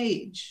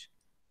engage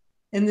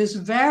in this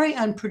very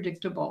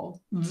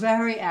unpredictable,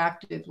 very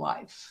active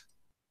life.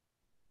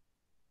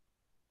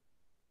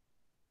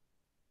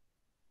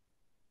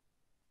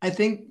 I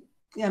think,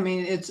 I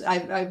mean,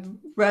 I've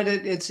read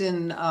it. It's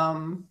in,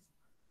 I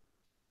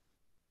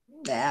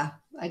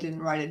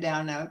didn't write it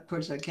down now. Of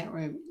course, I can't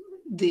remember.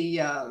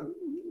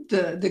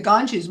 The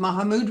Ganges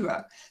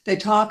Mahamudra, they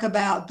talk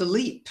about the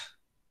leap.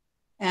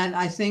 And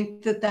I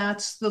think that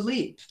that's the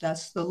leap.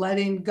 That's the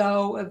letting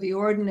go of the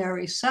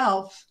ordinary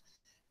self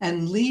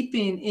and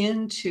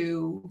leaping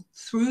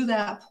through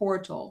that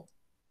portal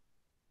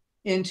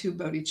into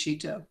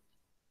bodhicitta.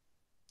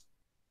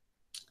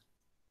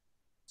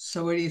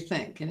 So what do you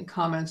think? Any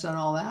comments on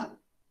all that?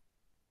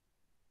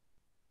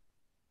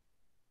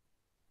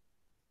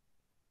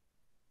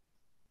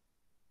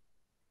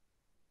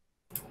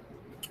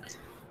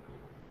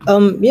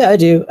 Yeah, I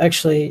do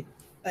actually.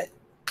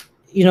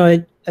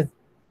 I've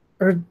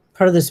heard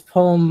part of this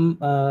poem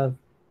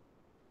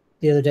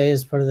the other day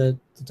as part of the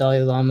Dalai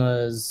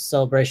Lama's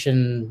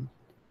celebration,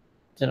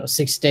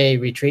 6-day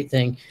retreat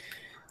thing.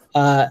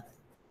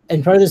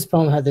 And part of this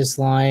poem had this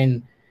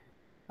line,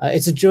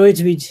 it's a joy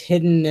to be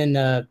hidden and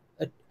a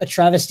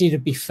travesty to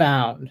be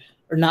found,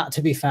 or not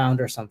to be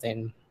found, or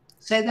something.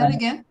 Say that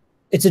again.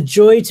 It's a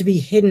joy to be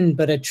hidden,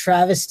 but a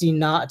travesty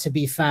not to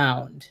be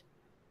found.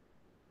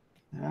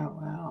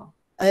 Oh,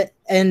 wow.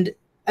 And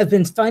I've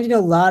been finding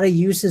a lot of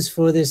uses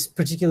for this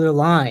particular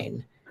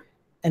line.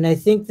 And I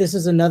think this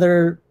is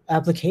another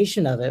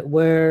application of it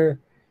where,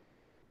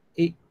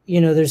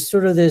 there's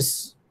sort of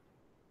this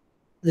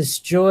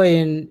joy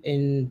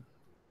in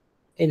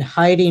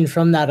hiding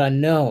from that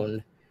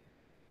unknown,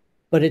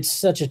 but it's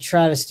such a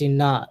travesty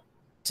not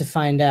to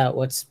find out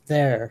what's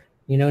there,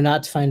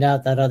 not to find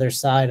out that other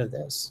side of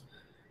this.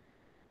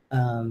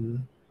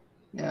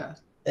 Yeah.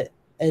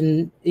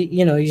 And,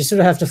 you sort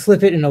of have to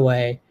flip it in a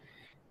way,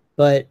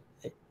 but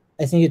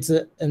I think it's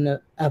an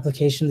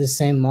application of the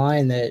same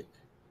line that,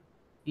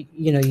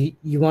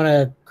 you want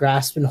to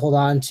grasp and hold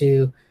on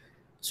to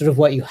sort of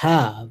what you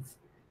have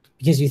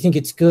because you think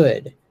it's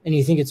good and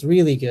you think it's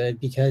really good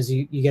because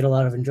you get a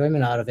lot of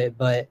enjoyment out of it.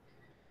 But,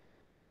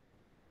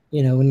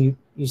 when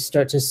you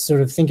start to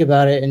sort of think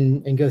about it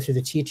and go through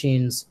the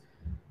teachings,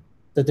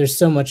 that there's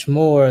so much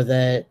more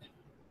that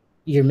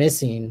you're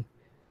missing.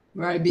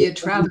 Right, be a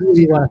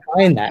travesty. You want to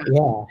find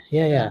that,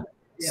 yeah.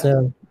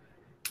 So,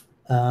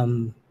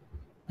 and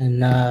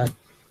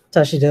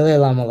Tashi Dele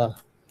Lamala.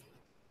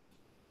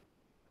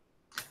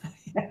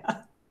 Yeah.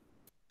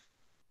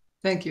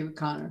 Thank you,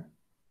 Connor.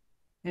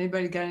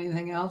 Anybody got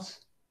anything else?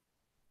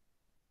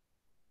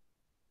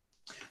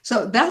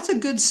 So that's a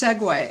good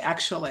segue,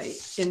 actually,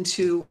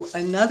 into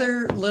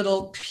another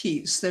little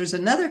piece. There's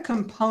another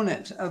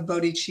component of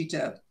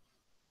bodhicitta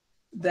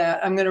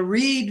that I'm going to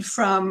read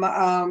from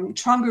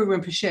Trungpa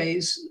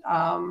Rinpoche's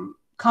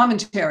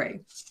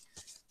commentary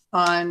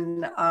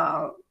on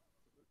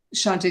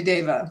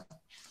Shantideva.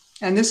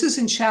 And this is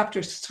in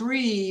chapter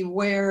 3,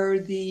 where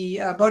the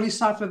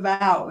Bodhisattva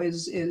vow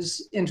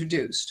is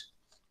introduced.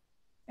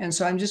 And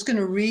so I'm just going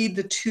to read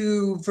the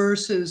 2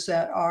 verses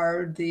that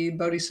are the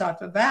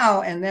Bodhisattva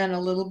vow and then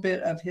a little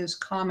bit of his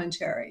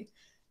commentary.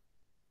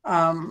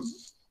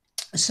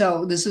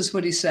 So this is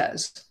what he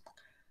says.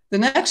 The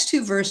next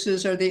 2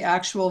 verses are the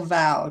actual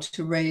vow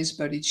to raise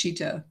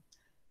bodhicitta.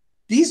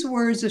 These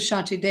words of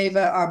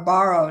Shantideva are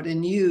borrowed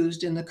and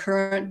used in the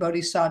current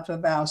Bodhisattva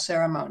vow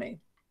ceremony.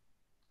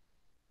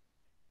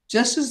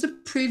 Just as the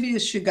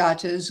previous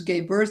Shagatas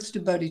gave birth to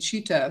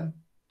bodhicitta,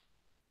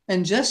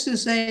 and just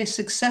as they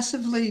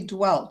successively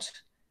dwelt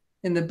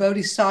in the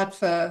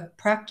bodhisattva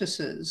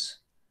practices,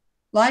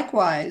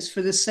 likewise,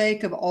 for the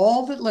sake of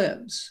all that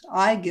lives,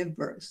 I give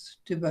birth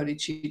to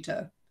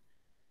bodhicitta.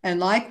 And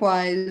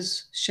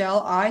likewise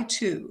shall I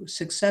too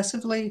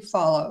successively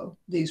follow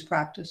these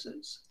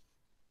practices.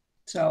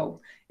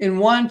 So in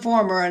one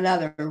form or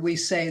another, we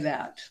say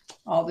that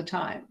all the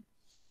time.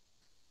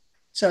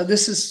 So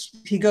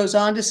he goes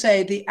on to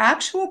say, the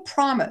actual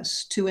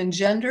promise to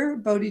engender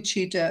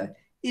bodhicitta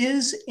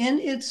is in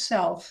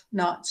itself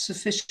not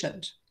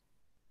sufficient.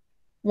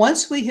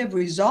 Once we have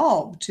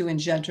resolved to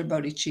engender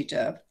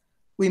bodhicitta,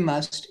 we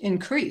must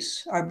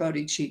increase our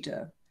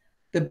bodhicitta.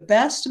 The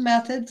best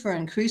method for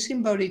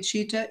increasing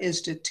bodhicitta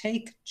is to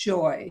take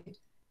joy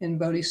in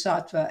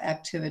bodhisattva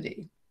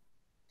activity.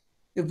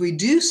 If we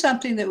do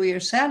something that we are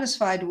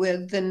satisfied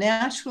with, then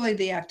naturally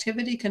the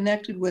activity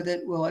connected with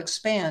it will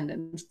expand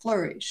and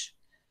flourish.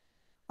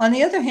 On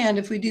the other hand,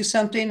 if we do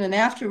something and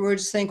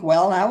afterwards think,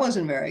 well, that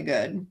wasn't very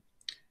good,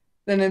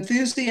 then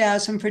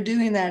enthusiasm for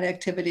doing that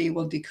activity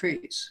will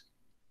decrease.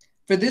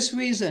 For this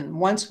reason,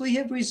 once we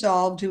have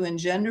resolved to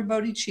engender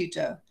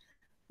bodhicitta,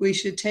 we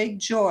should take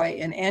joy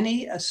in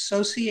any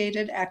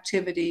associated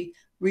activity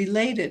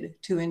related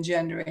to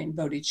engendering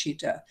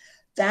bodhicitta.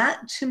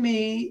 That, to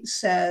me,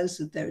 says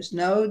that there's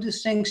no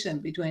distinction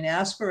between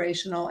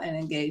aspirational and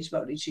engaged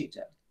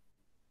bodhicitta.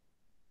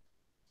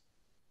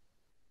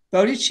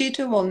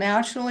 Bodhicitta will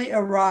naturally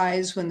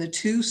arise when the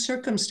 2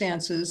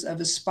 circumstances of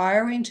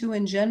aspiring to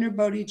engender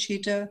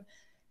bodhicitta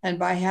and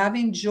by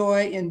having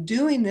joy in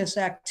doing this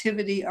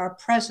activity are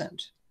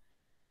present.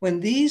 When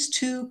these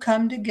 2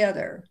 come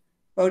together,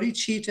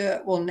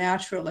 bodhicitta will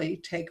naturally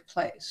take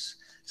place.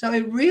 So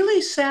it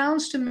really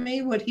sounds to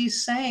me what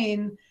he's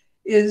saying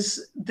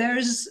is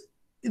there's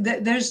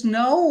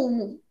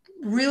no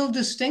real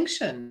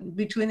distinction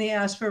between the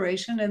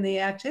aspiration and the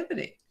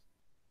activity.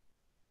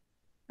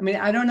 I mean,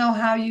 I don't know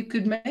how you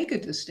could make a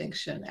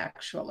distinction,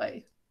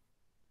 actually.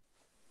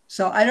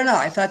 So I don't know.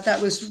 I thought that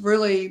was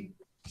really,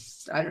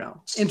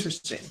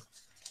 interesting.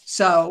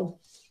 So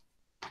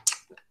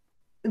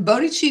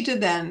bodhicitta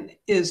then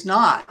is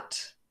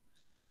not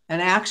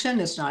an action.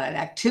 It's not an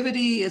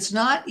activity. It's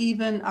not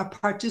even a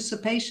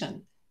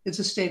participation. It's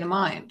a state of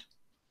mind.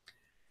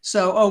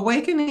 So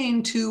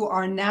awakening to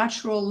our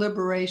natural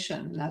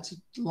liberation, that's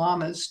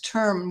Lama's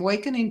term,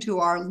 awakening to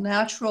our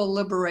natural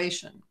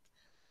liberation,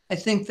 I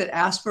think that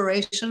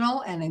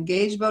aspirational and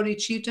engaged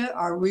bodhicitta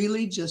are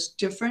really just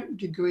different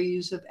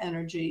degrees of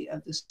energy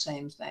of the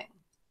same thing.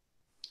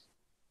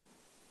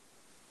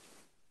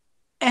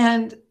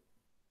 And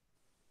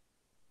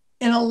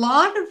in a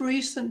lot of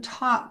recent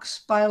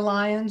talks by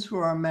Lions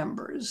Roar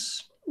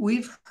members,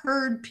 we've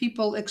heard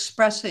people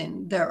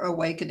expressing their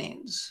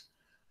awakenings.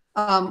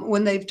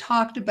 When they've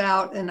talked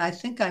about, and I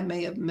think I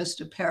may have missed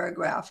a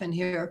paragraph in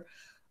here,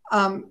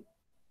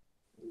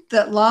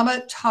 that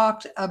Lama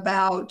talked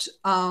about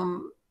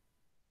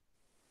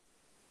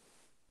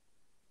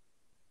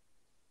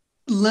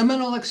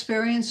liminal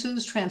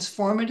experiences,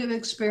 transformative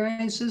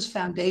experiences,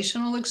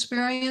 foundational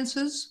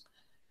experiences,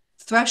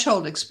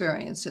 threshold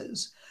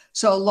experiences.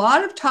 So a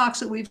lot of talks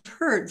that we've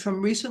heard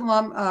from recent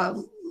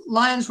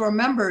Lions Roar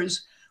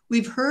members,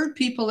 we've heard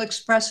people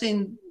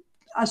expressing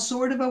a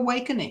sort of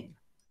awakening,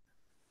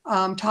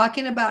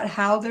 talking about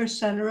how their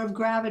center of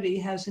gravity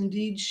has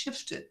indeed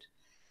shifted.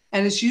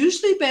 And it's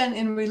usually been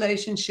in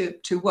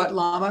relationship to what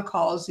Lama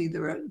calls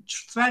either a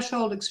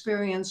threshold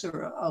experience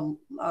or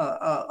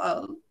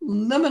a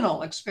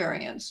liminal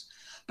experience.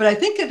 But I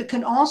think it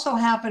can also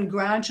happen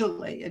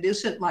gradually. It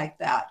isn't like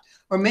that.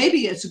 Or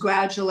maybe it's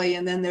gradually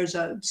and then there's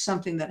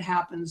something that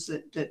happens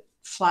that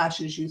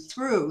flashes you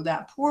through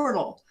that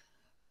portal.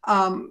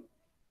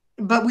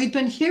 But we've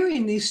been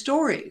hearing these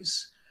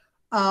stories.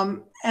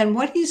 And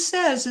what he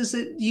says is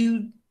that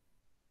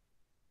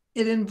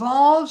it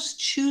involves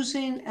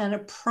choosing an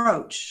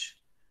approach,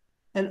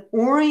 an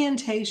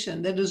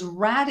orientation that is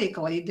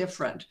radically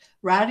different.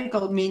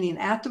 Radical meaning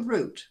at the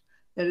root,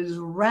 that is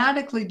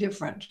radically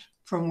different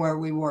from where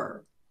we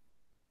were.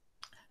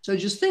 So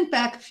just think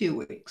back a few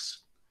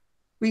weeks.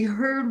 We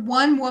heard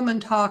one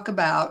woman talk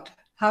about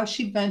how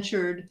she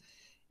ventured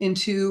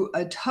into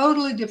a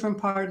totally different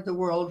part of the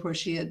world where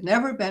she had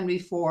never been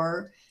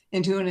before,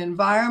 into an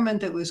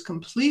environment that was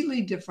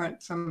completely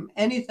different from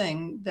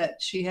anything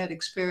that she had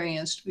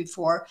experienced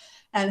before,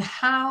 and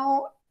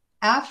how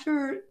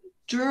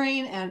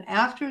during and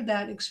after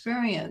that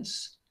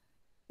experience,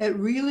 it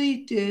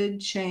really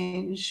did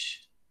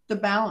change the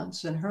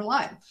balance in her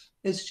life.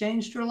 It's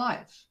changed her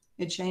life.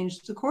 It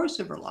changed the course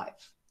of her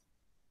life.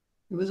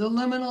 It was a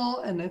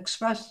liminal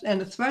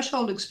and a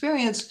threshold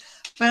experience,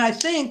 but I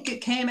think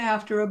it came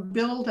after a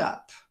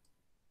buildup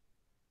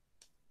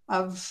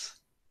of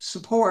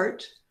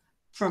support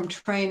from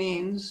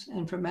trainings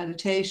and from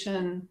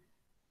meditation,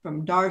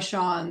 from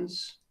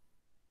darshans,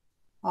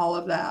 all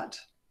of that.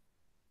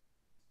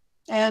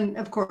 And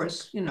of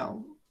course,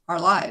 our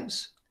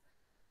lives.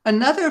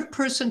 Another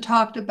person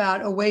talked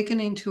about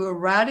awakening to a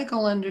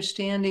radical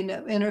understanding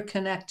of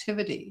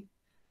interconnectivity,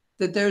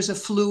 that there's a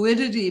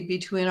fluidity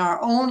between our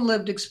own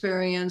lived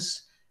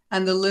experience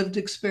and the lived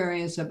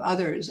experience of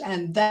others.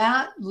 And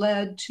that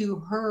led to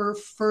her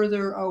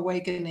further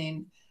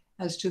awakening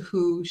as to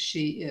who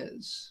she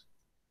is.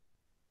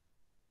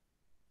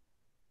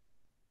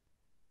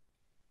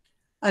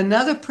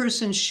 Another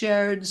person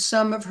shared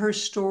some of her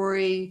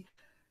story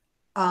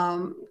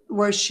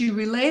where she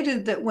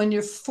related that when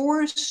you're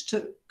forced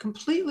to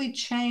completely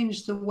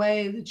change the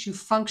way that you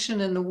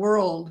function in the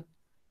world,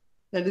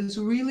 that is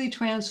really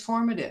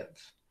transformative.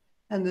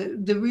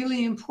 And the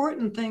really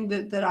important thing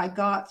that I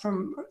got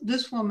from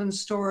this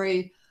woman's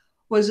story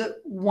was that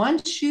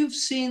once you've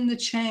seen the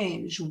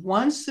change,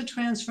 once the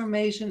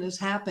transformation has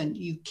happened,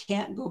 you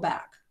can't go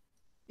back.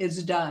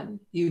 It's done.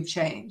 You've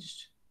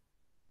changed.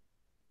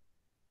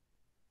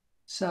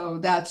 So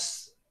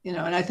that's, and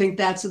I think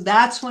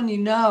that's when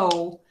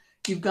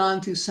you've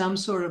gone through some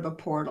sort of a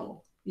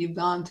portal. You've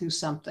gone through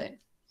something.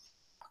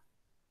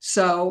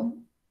 So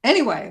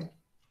anyway,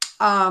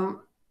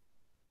 so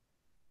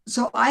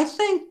I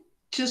think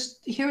just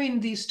hearing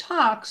these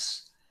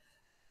talks,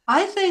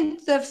 I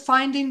think that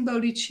finding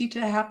bodhicitta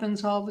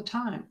happens all the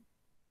time.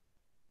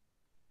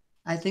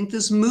 I think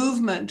this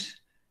movement,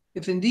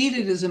 if indeed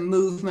it is a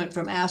movement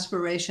from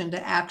aspiration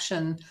to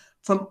action,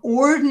 from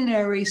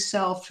ordinary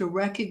self to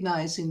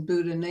recognizing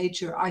Buddha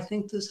nature, I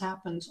think this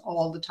happens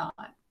all the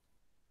time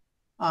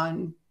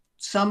on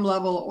some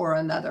level or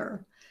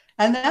another.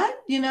 And that,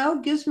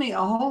 gives me a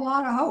whole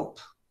lot of hope.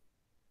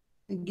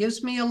 It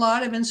gives me a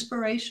lot of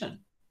inspiration.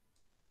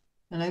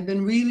 And I've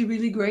been really,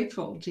 really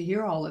grateful to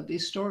hear all of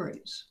these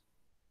stories.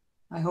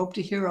 I hope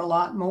to hear a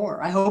lot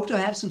more. I hope to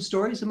have some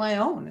stories of my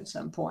own at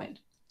some point.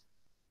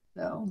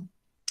 So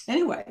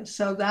anyway,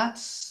 so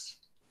that's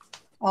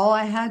all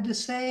I had to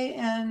say.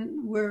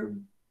 And we're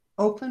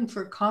open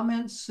for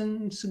comments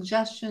and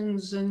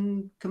suggestions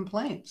and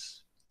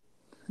complaints.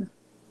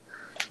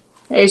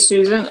 Hey,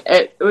 Susan,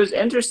 it was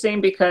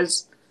interesting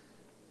because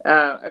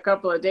a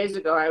couple of days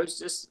ago, I was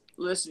just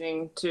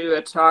listening to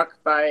a talk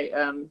by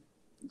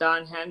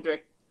Don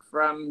Hendrick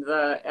from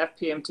the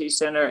FPMT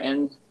Center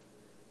in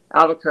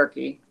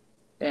Albuquerque,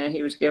 and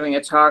he was giving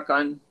a talk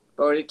on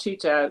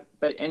bodhicitta,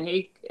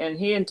 and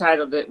he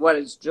entitled it "What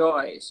is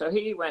Joy?" So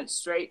he went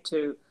straight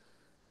to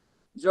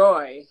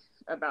joy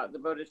about the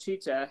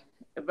bodhicitta,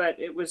 but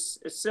it's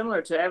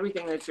similar to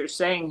everything that you're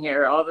saying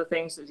here, all the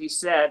things that he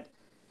said,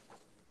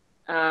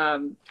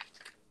 and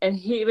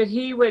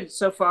he went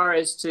so far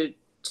as to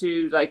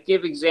to like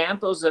give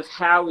examples of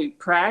how we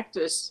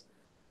practice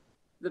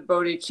the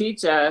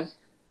bodhicitta,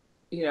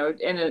 you know,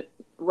 in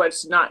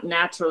what's not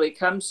naturally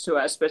comes to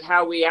us, but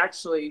how we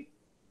actually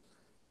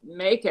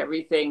make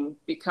everything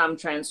become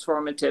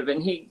transformative.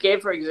 And he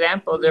gave, for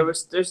example,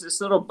 there's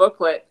this little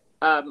booklet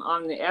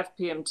on the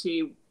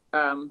FPMT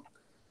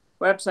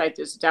website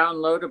that's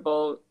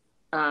downloadable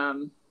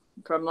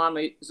from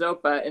Lama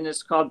Zopa, and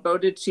it's called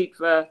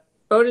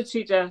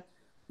Bodhicitta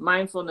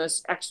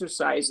Mindfulness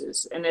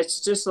Exercises. And it's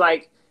just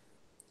like,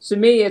 to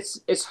me,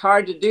 it's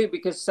hard to do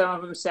because some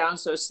of them sound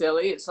so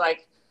silly. It's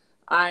like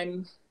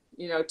I'm,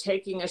 you know,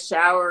 taking a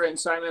shower, and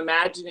so I'm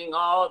imagining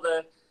all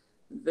the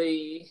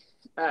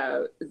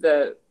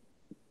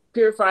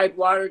purified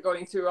water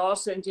going through all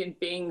sentient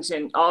beings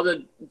and all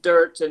the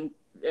dirt and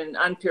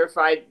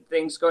unpurified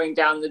things going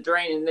down the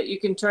drain, and that you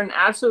can turn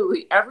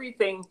absolutely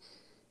everything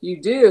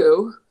you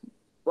do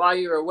while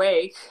you're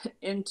awake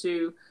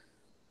into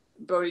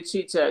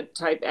bodhicitta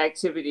type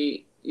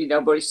activity, you know,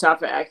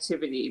 bodhisattva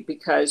activity,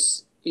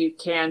 because you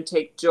can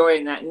take joy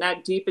in that, and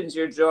that deepens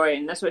your joy.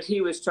 And that's what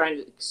he was trying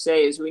to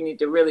say, is we need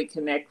to really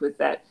connect with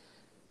that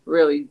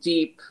really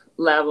deep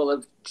level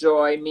of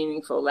joy,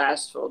 meaningful,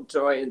 lastful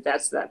joy. And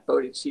that's that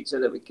bodhicitta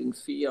that we can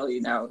feel,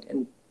 you know,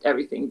 and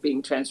everything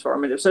being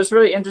transformative. So it's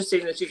really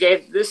interesting that you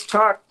gave this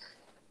talk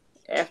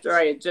after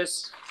I had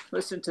just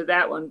listened to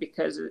that one,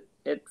 because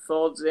it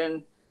folds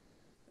in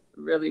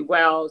really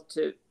well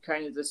to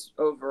kind of this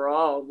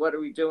overall, what are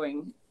we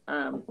doing?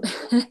 And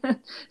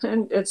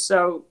it's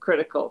so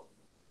critical.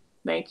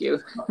 Thank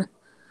you.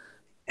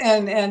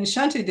 And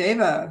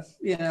Shantideva,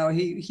 you know,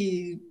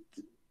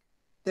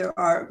 there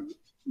are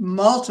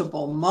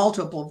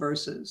multiple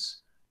verses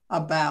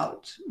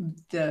about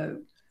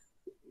the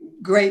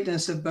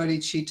greatness of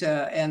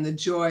bodhicitta and the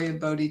joy of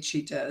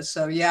bodhicitta.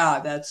 So yeah,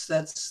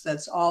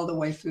 that's all the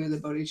way through the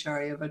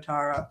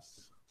Bodhicharyavatara.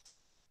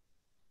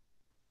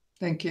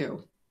 Thank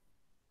you.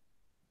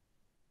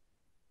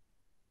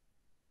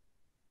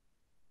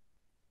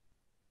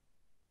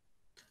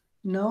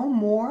 No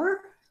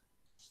more?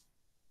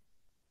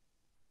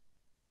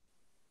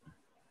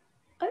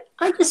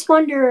 I just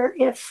wonder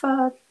if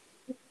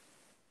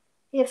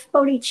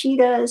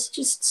bodhicitta is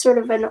just sort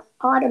of an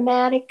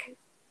automatic,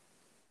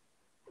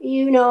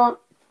 you know,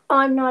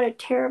 I'm not a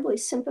terribly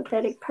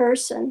sympathetic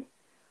person,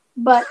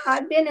 but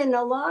I've been in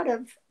a lot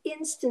of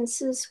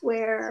instances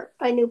where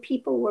I knew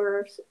people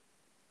were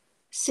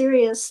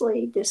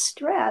seriously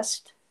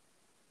distressed,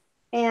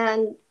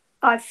 and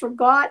I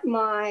forgot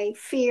my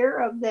fear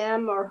of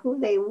them or who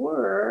they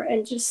were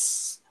and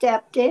just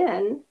stepped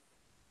in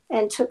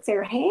and took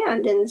their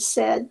hand and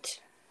said,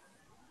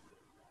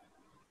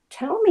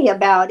 tell me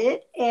about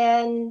it.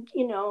 And,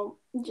 you know,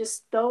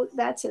 just though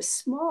that's a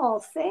small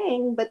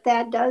thing, but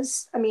that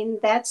does, I mean,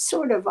 that's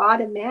sort of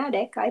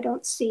automatic. I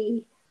don't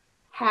see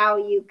how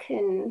you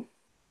can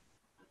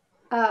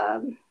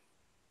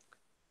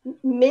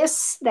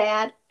miss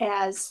that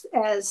as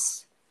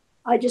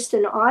just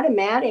an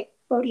automatic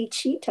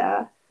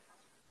bodhicitta.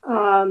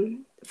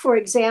 For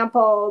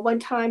example, one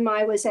time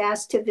I was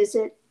asked to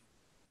visit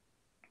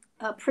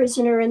a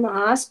prisoner in the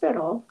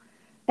hospital,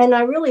 and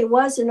I really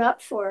wasn't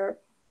up for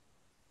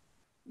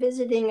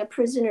visiting a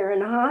prisoner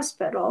in a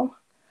hospital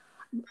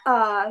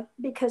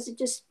because it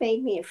just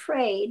made me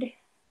afraid.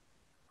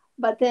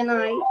 But then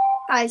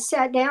I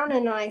sat down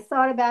and I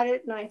thought about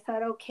it, and I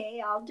thought,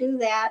 okay, I'll do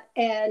that.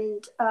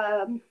 And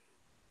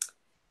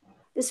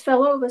this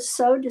fellow was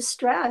so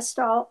distressed,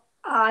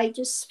 I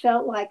just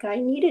felt like I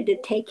needed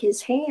to take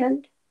his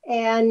hand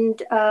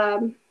and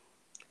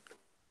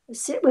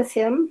sit with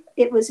him.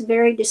 It was a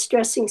very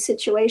distressing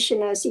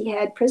situation, as he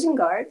had prison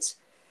guards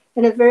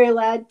and a very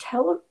loud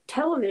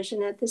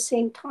television at the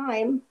same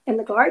time, and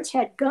the guards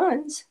had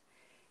guns.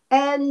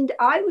 And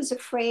I was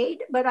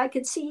afraid, but I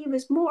could see he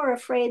was more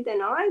afraid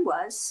than I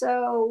was.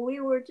 So we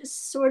were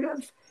just sort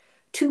of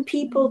two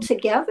people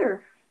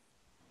together,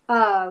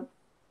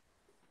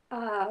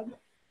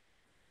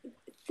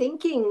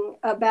 thinking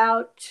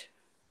about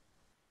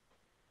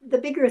the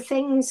bigger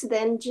things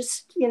than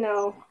just, you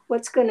know,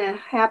 what's going to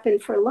happen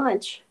for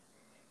lunch.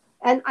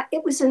 And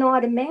it was an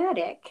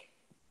automatic.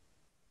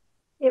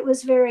 It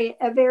was a very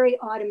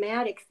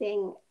automatic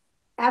thing.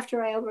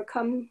 After I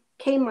overcame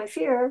my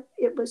fear,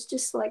 it was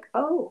just like,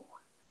 oh,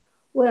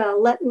 well,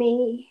 let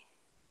me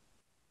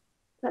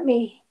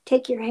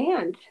take your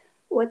hand.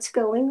 What's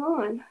going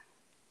on?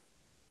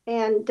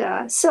 And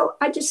so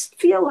I just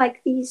feel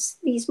like these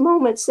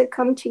moments that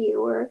come to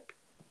you are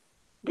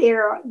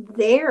they're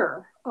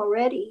there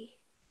already.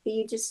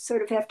 You just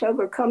sort of have to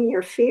overcome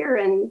your fear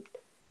and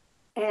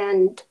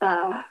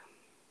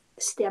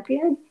step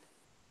in.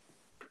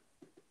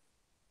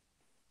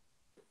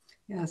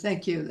 Yeah,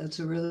 thank you. That's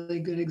a really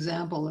good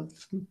example of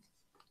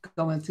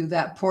going through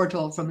that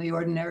portal from the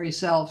ordinary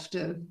self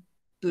to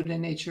Buddha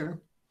nature.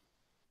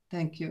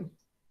 Thank you.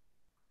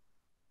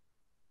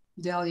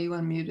 Dal, you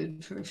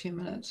unmuted for a few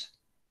minutes.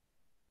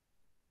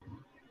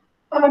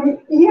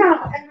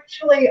 Yeah,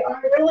 actually,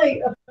 I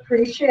really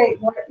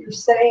appreciate what you're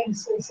saying,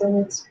 Susan.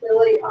 It's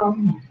really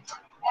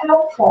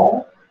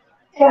helpful.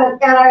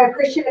 And I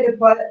appreciated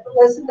what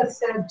Elizabeth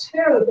said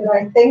too, that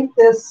I think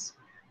this,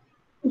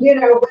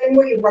 when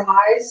we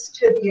rise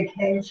to the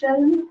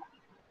occasion,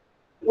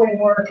 when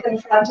we're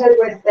confronted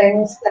with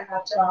things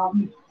that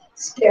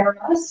scare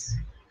us,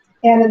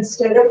 and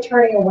instead of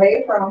turning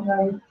away from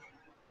them,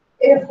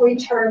 if we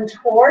turn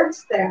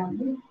towards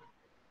them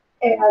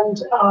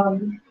and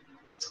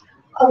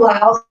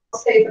allow,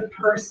 say, the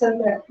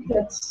person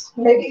that's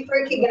maybe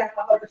freaking out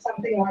or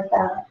something like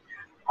that,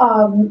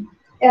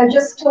 and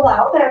just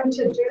allow them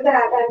to do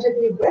that and to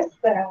be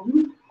with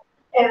them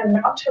and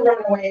not to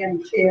run away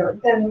in fear,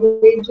 then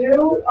we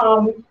do,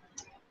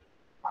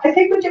 I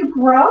think we do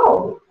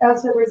grow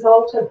as a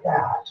result of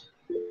that.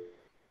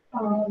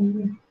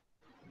 And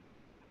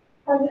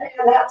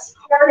that's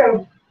part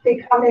of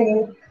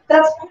becoming,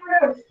 that's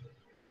part of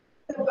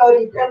the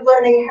Bodhi, and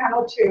learning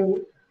how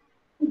to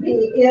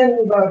be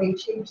in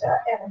Bodhicitta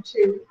and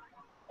to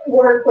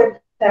work with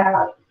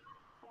that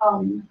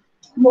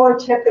more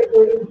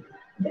typically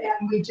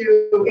than we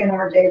do in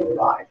our daily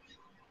life.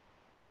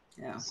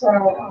 Yeah. So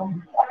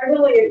I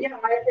really,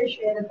 I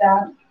appreciated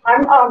that.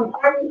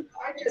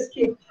 I just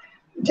keep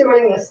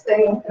doing this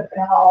thing with the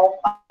bell,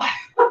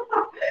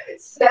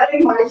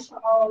 setting my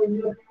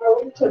phone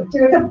to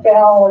do the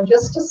bell and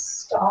just to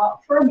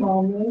stop for a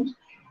moment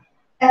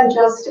and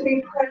just to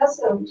be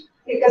present.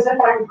 Because if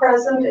I'm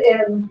present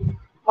in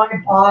my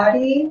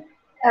body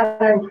and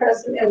I'm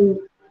present in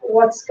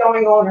what's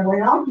going on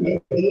around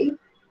me,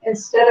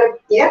 instead of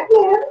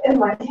in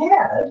my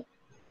head,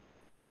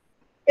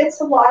 it's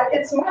a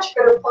much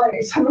better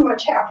place. I'm a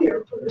much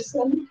happier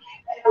person.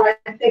 And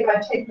I think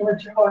I take more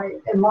joy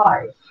in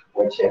life,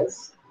 which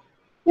is,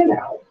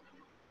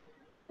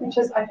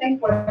 I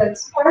think what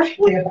it's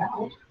partially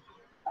about.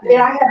 I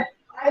mean, I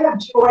have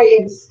joy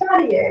in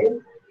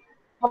studying,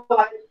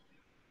 but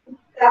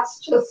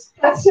that's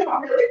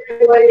not really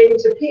relating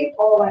to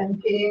people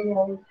and being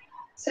in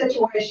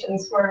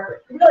situations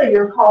where really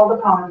you're called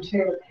upon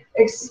to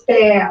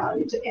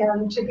expand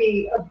and to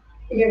be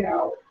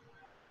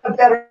a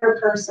better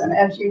person,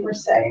 as you were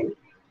saying,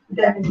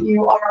 than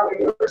you are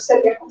when you were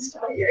sitting and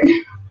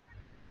studying.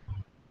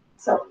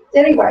 So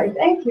anyway,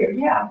 thank you.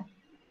 Yeah.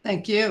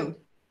 Thank you.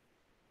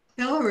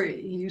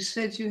 Hillary, you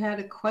said you had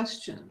a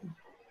question.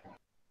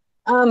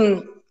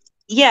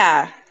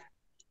 Yeah.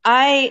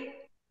 I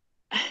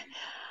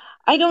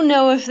don't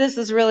know if this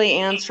is really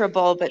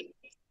answerable, but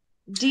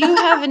do you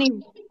have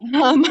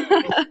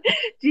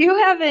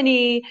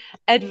any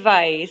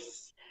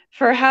advice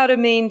for how to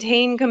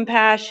maintain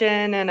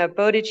compassion and a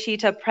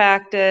bodhicitta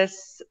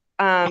practice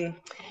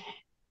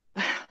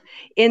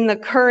in the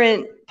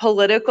current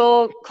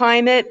political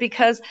climate?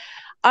 Because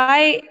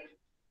I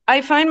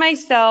find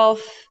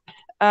myself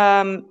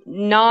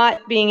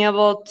not being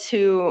able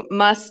to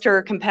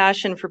muster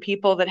compassion for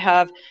people that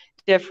have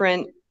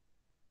different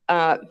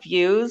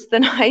views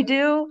than I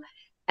do,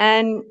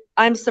 and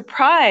I'm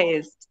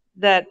surprised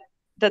that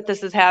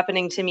this is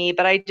happening to me.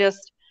 But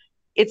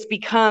it's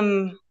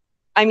become,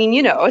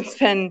 it's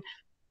been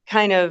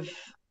kind of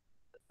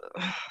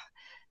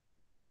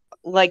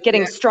like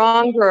getting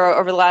stronger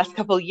over the last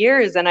couple of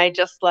years, and I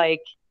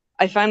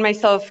find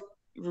myself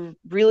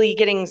really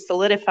getting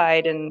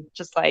solidified and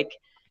just like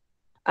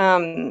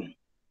I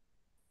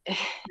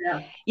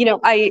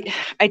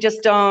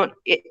just don't,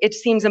 it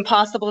seems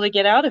impossible to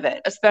get out of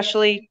it,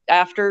 especially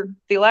after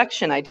the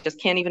election. I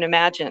just can't even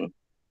imagine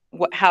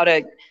how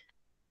to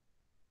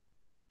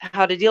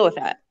deal with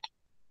that.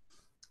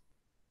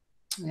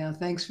 Yeah,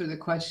 thanks for the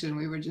question.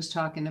 We were just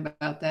talking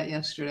about that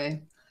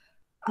yesterday.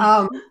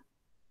 One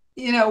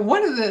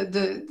of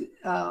the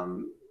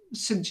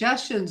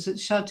suggestions that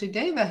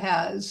Shatudeva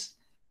has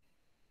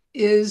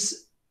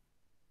is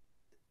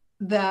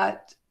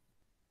that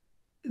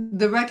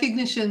the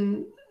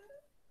recognition,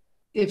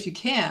 if you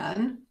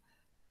can,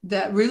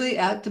 that really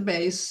at the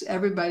base,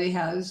 everybody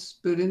has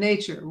Buddha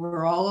nature.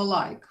 We're all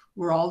alike.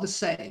 We're all the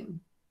same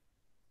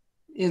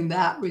in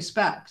that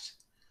respect.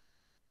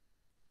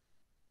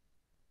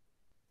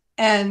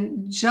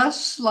 And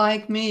just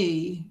like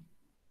me,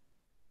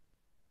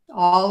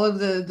 all of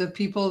the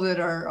people that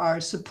are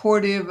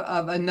supportive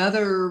of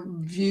another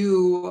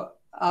view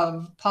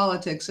of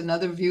politics,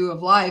 another view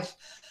of life,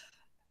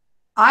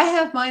 I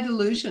have my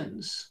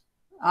delusions.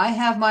 I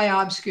have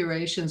my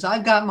obscurations.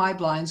 I've got my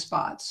blind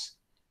spots.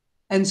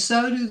 And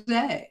so do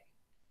they.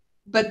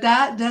 But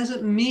that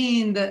doesn't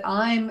mean that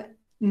I'm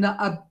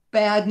a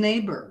bad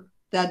neighbor.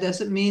 That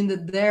doesn't mean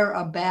that they're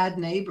a bad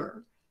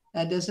neighbor.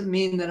 That doesn't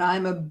mean that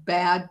I'm a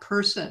bad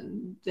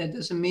person. That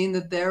doesn't mean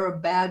that they're a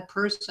bad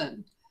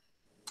person.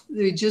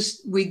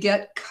 We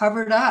get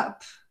covered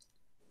up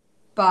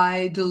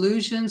by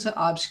delusions and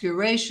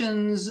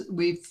obscurations.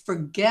 We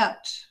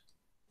forget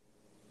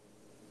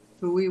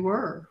who we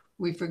were.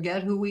 We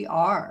forget who we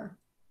are.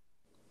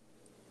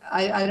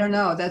 I don't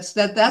know. That's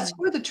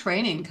where the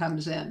training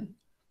comes in.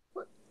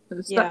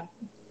 Yeah.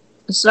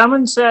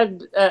 Someone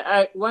said,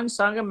 one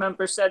Sangha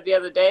member said the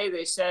other day,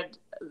 they said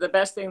the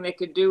best thing they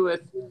could do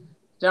with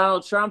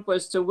Donald Trump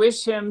was to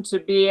wish him to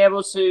be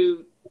able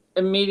to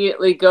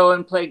immediately go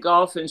and play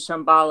golf in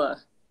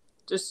Shambhala,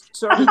 just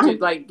sort of to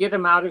like get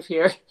him out of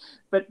here.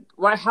 But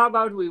how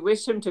about we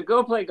wish him to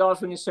go play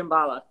golf in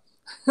Shambhala?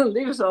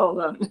 Leave us all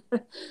alone.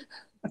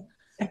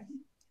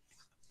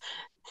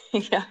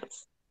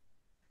 Yes.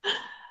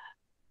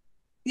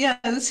 Yeah,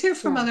 let's hear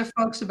from other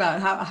folks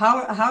about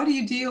how do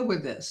you deal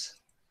with this?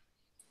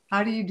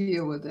 How do you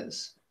deal with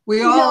this?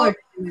 We all are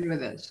dealing with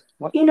this.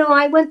 You know,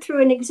 I went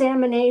through an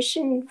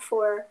examination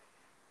for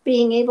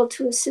being able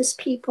to assist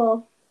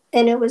people,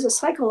 and it was a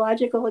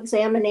psychological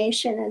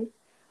examination, and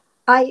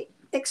I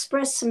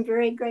expressed some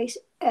very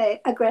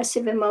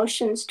aggressive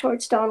emotions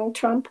towards Donald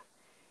Trump.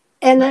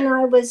 And then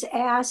I was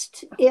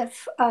asked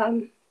if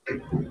I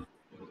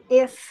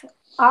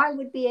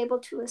would be able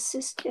to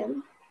assist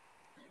him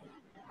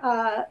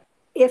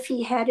if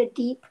he had a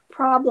deep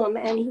problem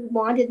and he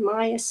wanted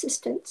my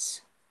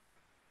assistance.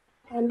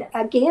 And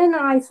again,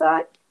 I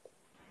thought,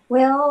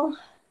 well,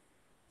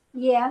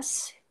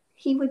 yes,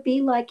 he would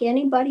be like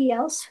anybody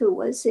else who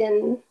was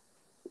in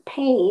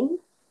pain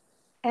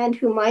and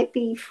who might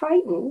be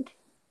frightened.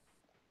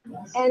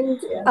 And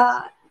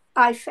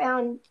I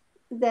found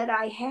that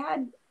I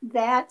had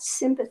that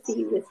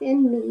sympathy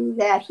within me,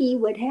 that he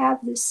would have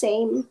the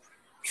same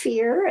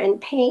fear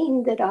and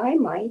pain that I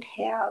might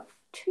have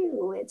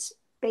too. It's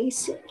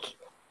basic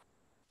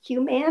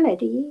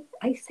humanity,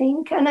 I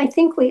think. And I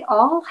think we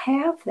all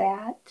have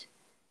that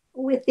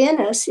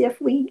within us if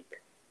we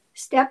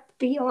step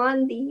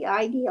beyond the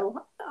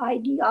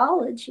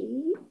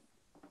ideology.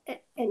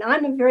 And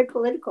I'm a very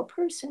political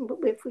person, but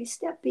if we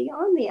step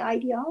beyond the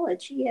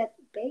ideology at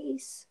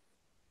base,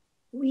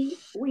 we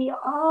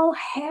all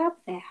have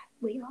that.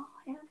 We all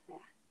have that,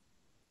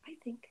 I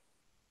think.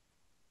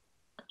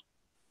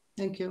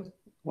 Thank you.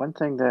 One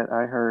thing that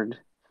I heard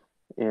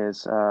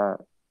is, I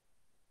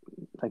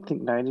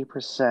think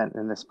 90%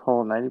 in this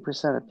poll,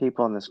 90% of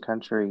people in this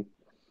country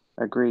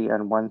agree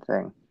on one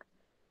thing,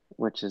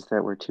 which is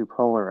that we're too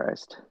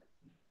polarized.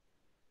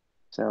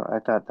 So I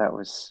thought that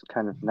was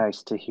kind of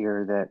nice to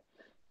hear that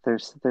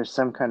there's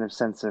some kind of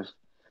sense of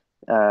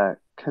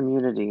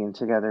community and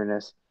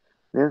togetherness.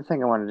 The other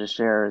thing I wanted to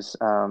share is,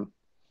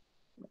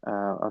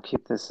 I'll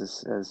keep this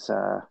as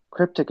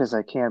cryptic as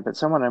I can, but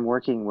someone I'm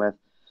working with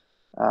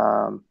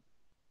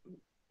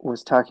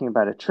was talking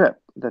about a trip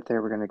that they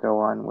were going to go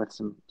on with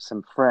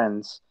some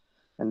friends,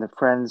 and the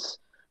friends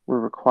were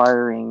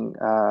requiring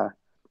that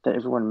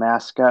everyone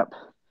mask up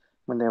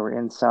when they were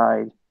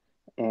inside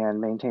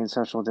and maintain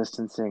social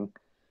distancing.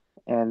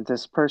 And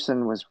this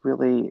person was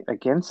really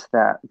against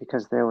that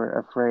because they were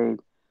afraid,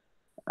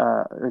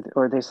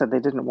 or they said they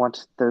didn't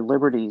want their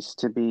liberties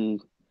to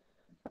be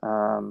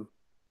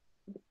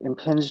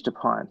impinged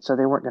upon. So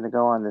they weren't going to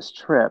go on this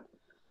trip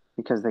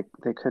because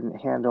they couldn't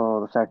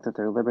handle the fact that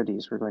their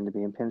liberties were going to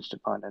be impinged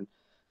upon. And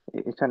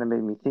it kind of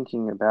made me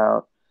thinking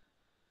about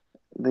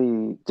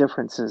the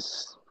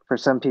differences for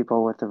some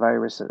people with the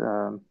virus.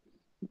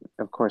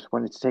 Of course,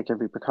 wanting to take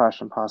every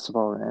precaution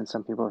possible, and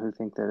some people who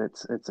think that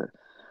it's a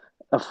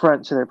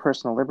affront to their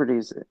personal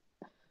liberties.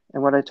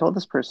 And what I told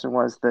this person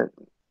was that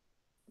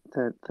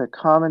the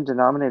common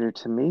denominator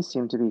to me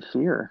seemed to be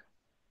fear.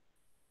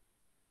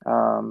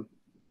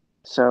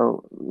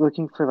 So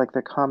looking for like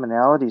the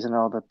commonalities and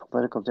all the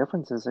political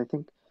differences, I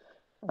think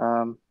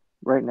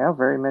right now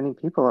very many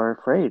people are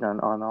afraid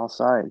on all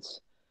sides.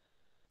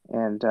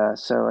 And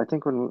so I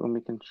think when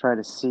we can try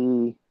to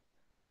see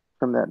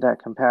from that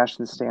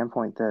compassion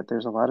standpoint that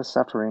there's a lot of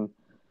suffering,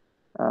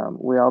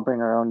 we all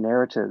bring our own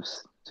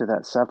narratives to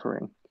that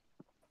suffering.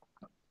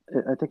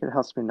 I think it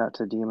helps me not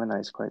to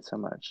demonize quite so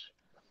much.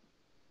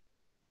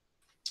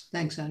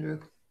 Thanks, Andrew.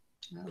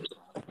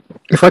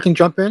 If I can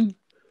jump in,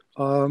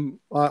 I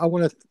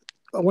want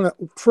to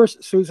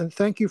first, Susan,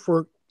 thank you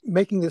for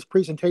making this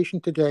presentation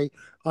today.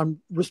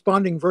 I'm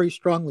responding very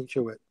strongly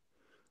to it.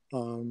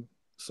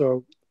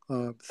 So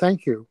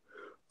thank you.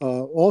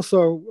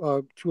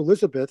 Also to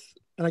Elizabeth,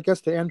 and I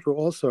guess to Andrew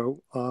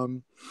also,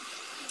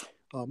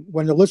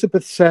 when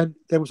Elizabeth said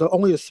there was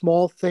only a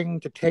small thing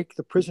to take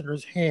the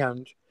prisoner's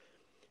hand,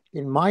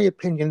 in my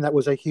opinion, that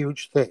was a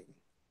huge thing.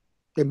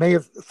 It may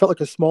have felt like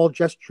a small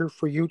gesture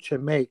for you to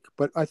make,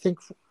 but I think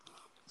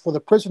for the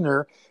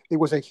prisoner, it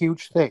was a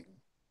huge thing.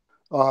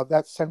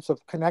 That sense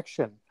of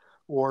connection,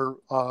 or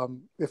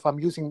if I'm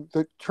using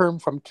the term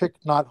from Thich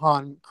Nhat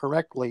Hanh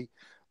correctly,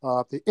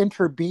 the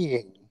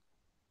interbeing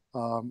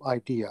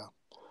idea.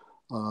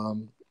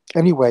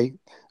 Anyway,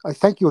 I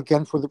thank you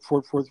again for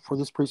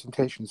this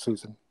presentation,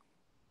 Susan.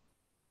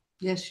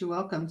 Yes, you're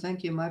welcome.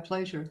 Thank you. My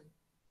pleasure.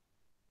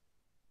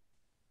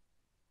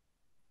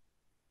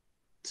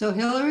 So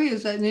Hillary,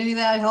 is any of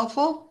that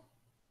helpful?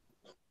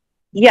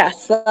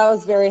 Yes, that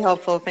was very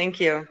helpful. Thank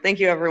you. Thank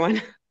you,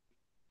 everyone.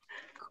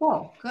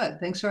 Cool. Good.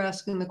 Thanks for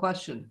asking the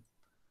question.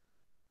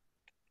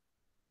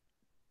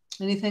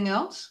 Anything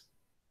else?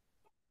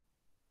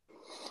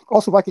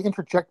 Also, if I could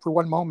interject for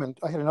one moment,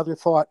 I had another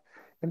thought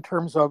in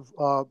terms of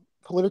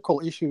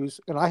political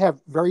issues, and I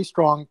have very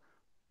strong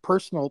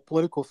personal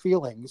political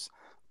feelings,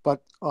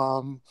 but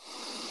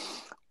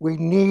we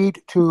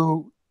need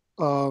to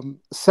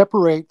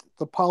separate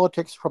the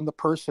politics from the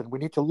person. We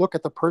need to look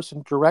at the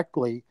person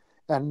directly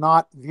and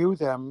not view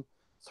them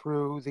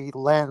through the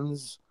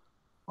lens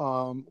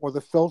or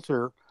the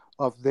filter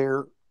of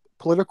their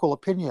political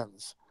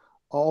opinions.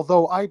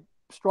 Although I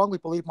strongly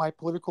believe my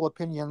political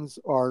opinions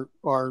are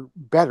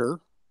better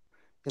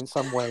in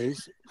some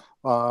ways,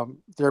 but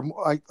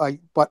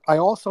I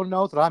also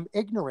know that I'm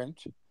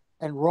ignorant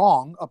and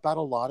wrong about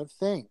a lot of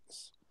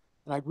things,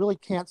 and I really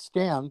can't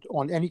stand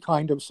on any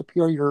kind of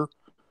superior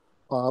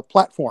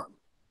platform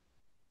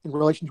in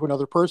relation to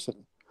another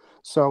person.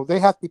 So they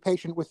have to be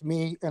patient with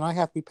me, and I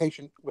have to be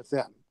patient with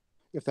them,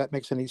 if that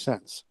makes any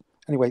sense.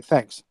 Anyway,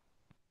 thanks.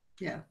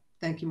 Yeah,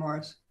 thank you,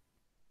 Morris.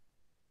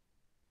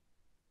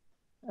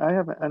 I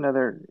have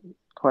another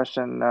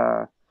question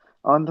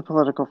on the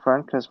political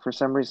front, because for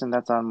some reason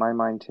that's on my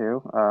mind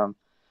too.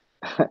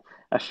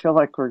 I feel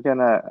like we're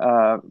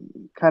gonna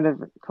kind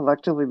of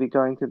collectively be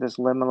going through this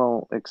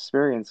liminal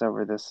experience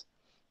over this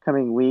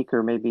coming week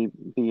or maybe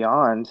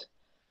beyond.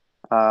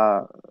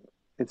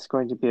 It's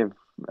going to be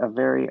a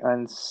very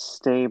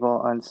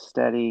unstable,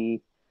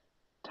 unsteady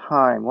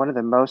time, one of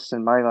the most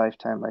in my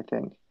lifetime, I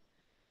think.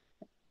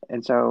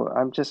 And so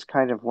I'm just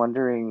kind of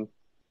wondering,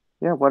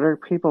 yeah, what are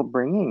people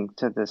bringing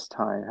to this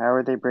time? How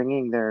are they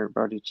bringing their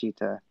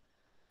bodhicitta?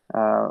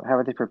 How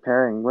are they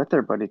preparing with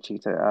their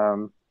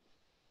bodhicitta,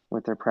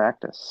 with their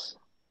practice?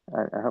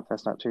 I hope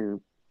that's not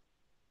too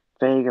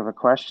vague of a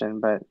question,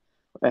 but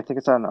I think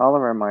it's on all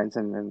of our minds.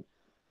 And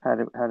how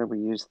do we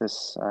use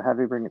this? How do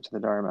we bring it to the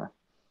Dharma?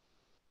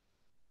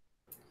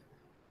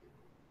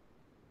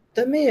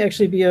 That may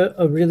actually be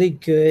a really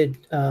good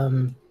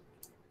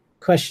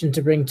question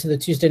to bring to the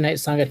Tuesday night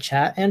Sangha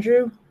chat,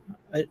 Andrew.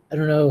 I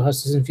don't know how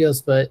Susan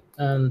feels, but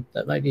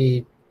that might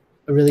be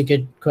a really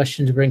good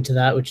question to bring to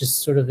that, which is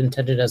sort of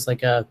intended as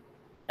like an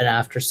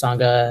after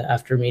Sangha,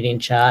 after meeting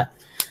chat.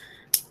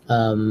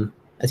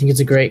 I think it's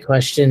a great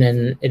question,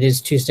 and it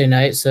is Tuesday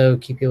night, so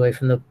keep you away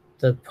from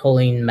the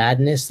polling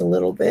madness a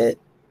little bit.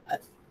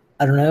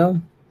 I don't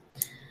know.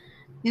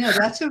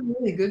 That's a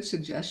really good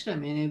suggestion. I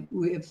mean,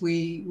 if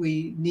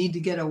we need to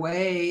get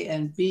away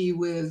and be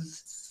with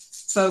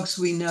folks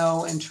we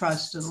know and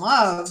trust and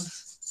love,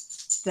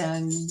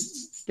 then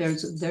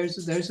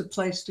there's a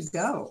place to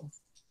go.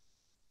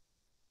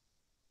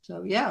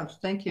 So yeah,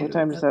 thank you. What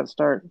time does that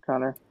start,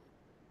 Connor?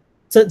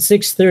 It's at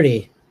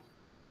 6:30.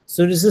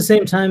 So it is the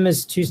same time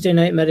as Tuesday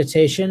night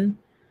meditation,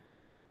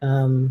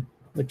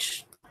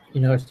 which,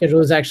 our schedule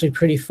is actually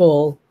pretty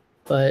full,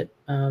 but,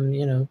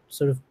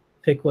 sort of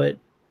pick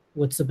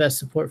what's the best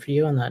support for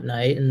you on that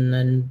night. And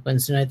then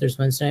Wednesday night, there's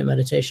Wednesday night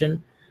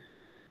meditation.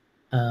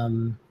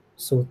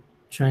 So we'll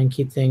try and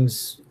keep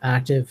things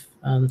active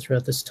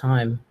throughout this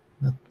time.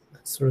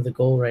 That's sort of the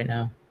goal right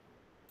now.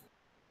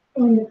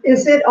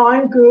 Is it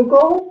on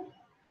Google?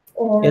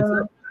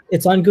 Or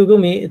it's on Google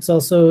Meet. It's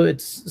also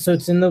it's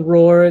in the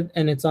Roar,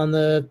 and it's on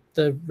the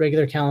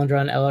regular calendar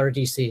on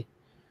LRDC.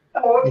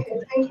 Oh, okay.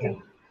 Thank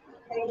you.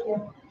 Thank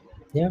you.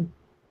 Yeah.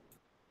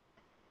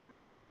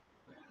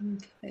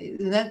 Okay.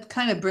 That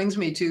kind of brings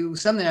me to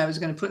something I was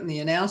going to put in the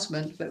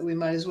announcement, but we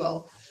might as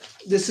well.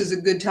 This is a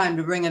good time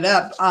to bring it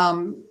up.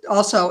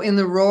 Also in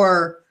the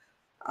Roar,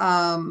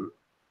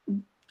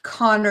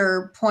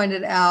 Connor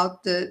pointed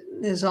out that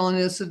His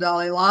Holiness the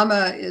Dalai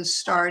Lama is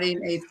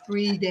starting a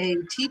 3-day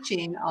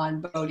teaching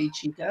on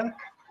bodhicitta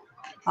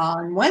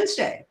on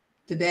Wednesday,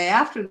 the day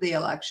after the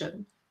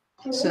election.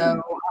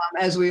 So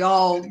as we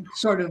all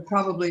sort of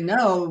probably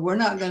know,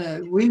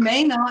 we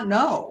may not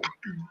know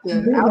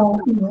the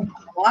outcome of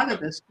a lot of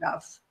this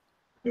stuff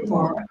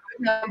for a good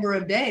number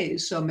of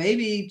days. So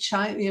maybe,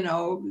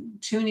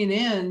 tuning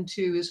in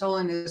to His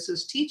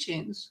Holiness's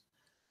teachings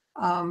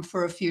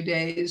for a few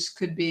days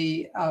could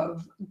be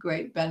of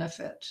great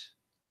benefit.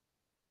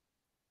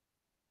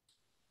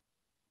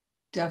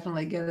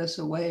 Definitely get us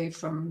away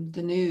from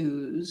the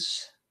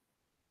news.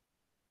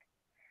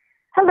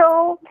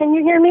 Hello, can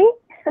you hear me?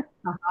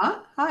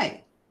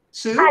 Hi,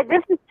 Sue. Hi,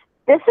 this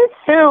is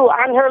Sue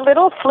on her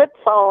little flip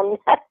phone.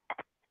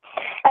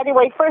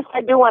 Anyway, first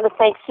I do want to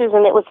thank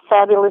Susan. It was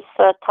fabulous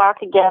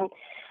talk again.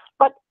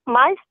 But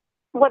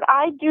what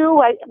I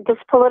do, this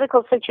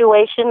political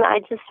situation, I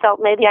just felt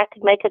maybe I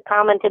could make a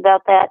comment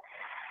about that.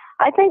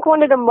 I think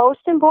one of the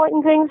most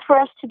important things for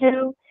us to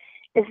do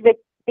is to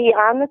be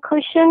on the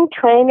cushion,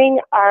 training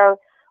our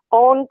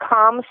own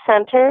calm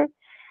center.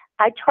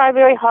 I try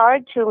very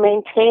hard to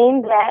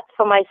maintain that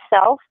for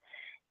myself,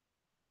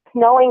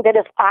 knowing that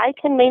if I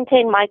can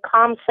maintain my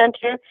calm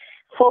center,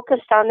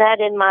 focused on that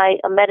in my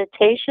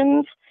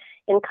meditations,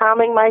 in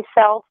calming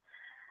myself,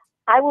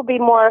 I will be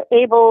more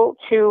able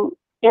to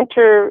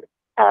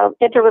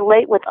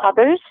interrelate with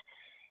others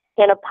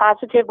in a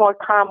positive, more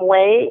calm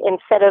way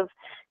instead of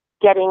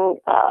getting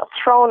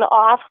thrown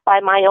off by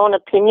my own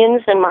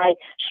opinions and my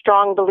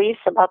strong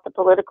beliefs about the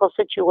political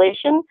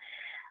situation.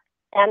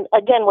 And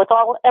again, with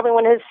all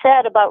everyone has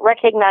said about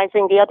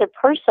recognizing the other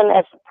person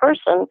as a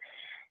person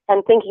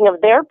and thinking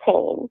of their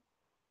pain,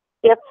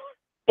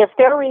 if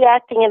they're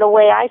reacting in a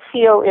way I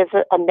feel is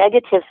a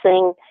negative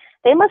thing,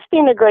 they must be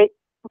in a great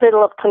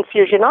deal of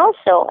confusion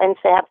also and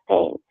have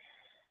pain.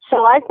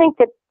 So I think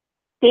that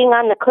being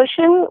on the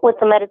cushion with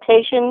the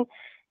meditation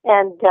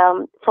and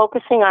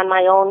focusing on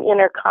my own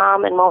inner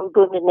calm and my own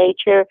Buddha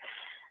nature.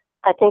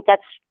 I think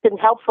that's been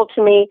helpful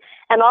to me.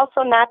 And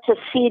also not to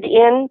feed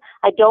in.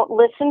 I don't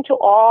listen to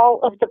all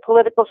of the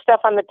political stuff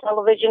on the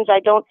televisions. I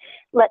don't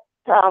let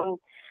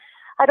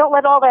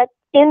all that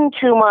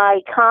into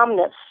my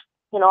calmness.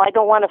 You know, I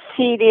don't want to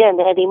feed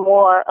in any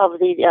more of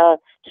the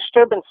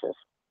disturbances.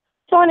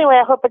 So anyway,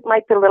 I hope it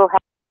might be a little,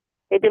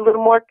 maybe a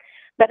little more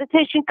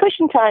meditation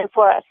cushion time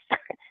for us.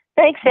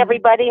 Thanks,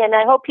 everybody, and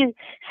I hope you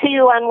see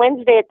you on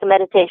Wednesday at the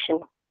meditation.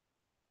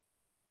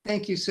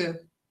 Thank you, Sue.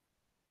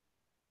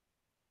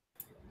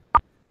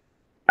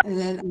 And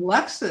then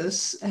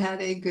Alexis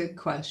had a good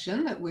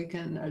question that we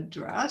can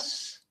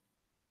address.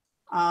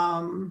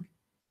 How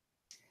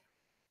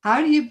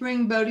do you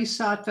bring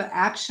bodhisattva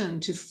action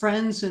to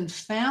friends and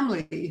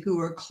family who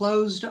are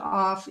closed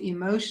off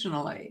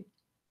emotionally?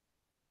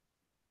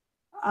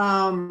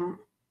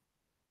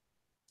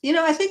 You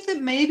know, I think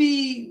that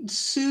maybe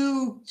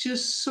Sue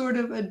just sort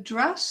of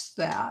addressed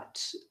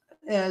that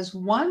as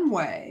one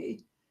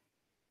way,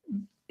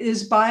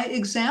 is by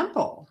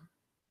example.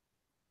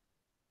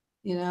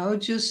 You know,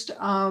 just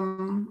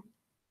holding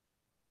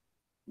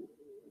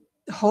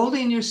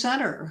your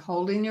center,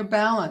 holding your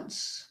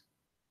balance,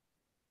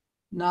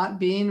 not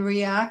being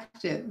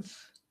reactive.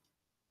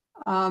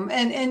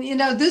 And you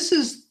know,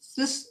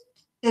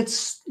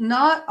 it's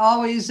not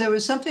always, there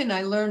was something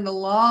I learned a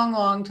long,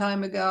 long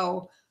time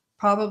ago,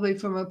 probably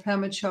from a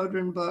Pema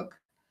Chodron book,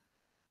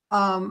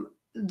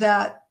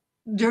 that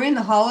during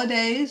the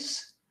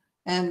holidays,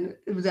 and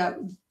that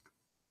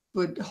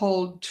would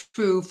hold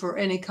true for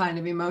any kind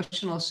of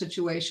emotional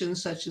situation,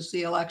 such as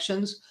the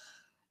elections,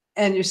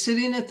 and you're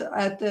sitting at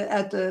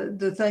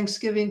the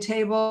Thanksgiving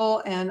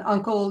table, and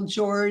Uncle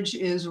George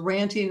is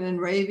ranting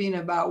and raving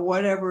about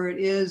whatever it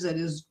is that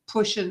is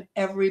pushing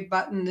every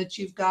button that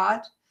you've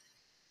got.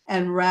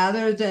 And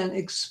rather than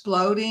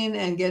exploding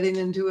and getting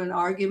into an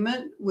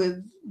argument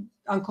with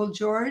Uncle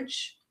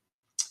George,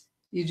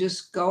 you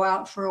just go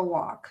out for a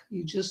walk.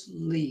 You just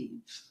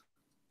leave.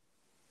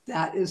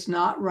 That is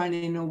not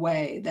running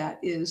away. That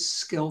is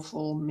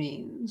skillful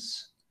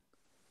means.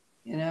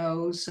 You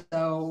know,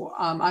 so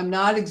I'm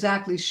not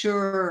exactly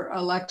sure,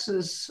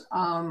 Alexis.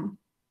 Well,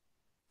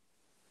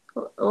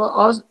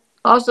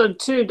 also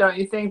too, don't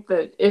you think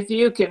that if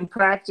you can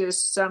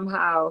practice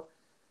somehow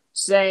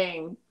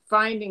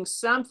finding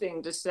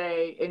something to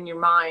say in your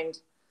mind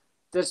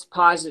that's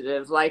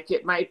positive, like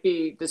it might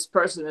be this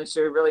person that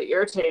you're really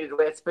irritated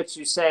with, but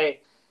you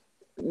say,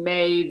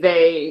 may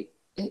they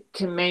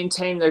can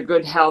maintain their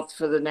good health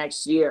for the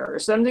next year or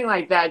something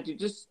like that. You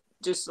just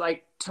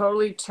like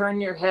totally turn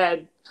your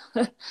head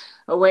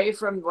away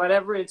from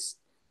whatever it's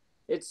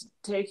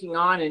taking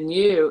on in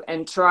you,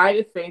 and try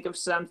to think of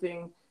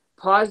something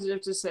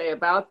positive to say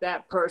about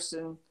that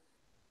person,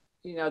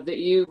 you know, that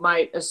you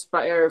might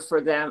aspire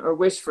for them or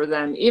wish for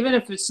them, even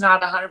if it's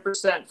not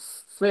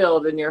 100%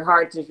 filled in your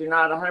heart. If you're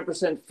not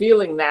 100%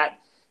 feeling that,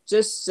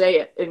 just say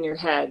it in your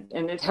head,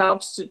 and it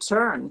helps to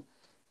turn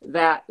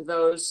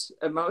those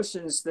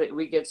emotions that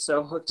we get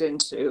so hooked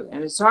into.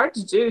 And it's hard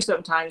to do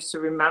sometimes to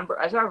remember.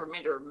 It's hard for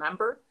me to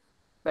remember,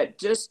 but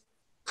just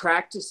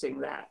practicing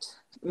that.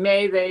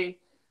 May they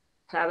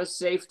have a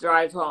safe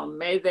drive home.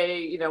 May they,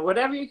 you know,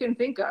 whatever you can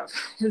think of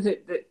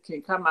that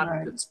can come up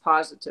Right. that's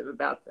positive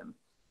about them.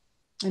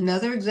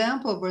 Another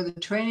example where the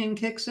training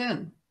kicks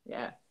in.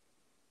 Yeah.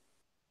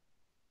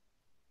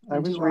 I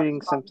was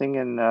reading something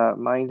in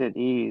Mind at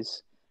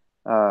Ease,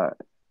 a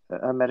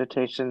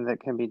meditation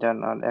that can be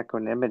done on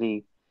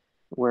equanimity,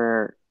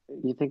 where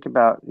you think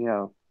about, you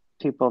know,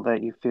 people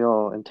that you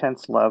feel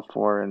intense love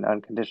for and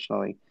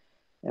unconditionally.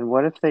 And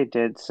what if they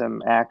did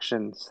some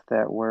actions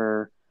that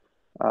were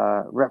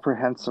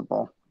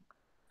reprehensible,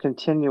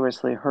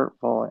 continuously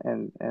hurtful,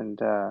 and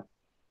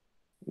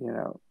you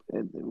know,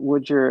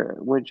 would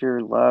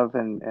your love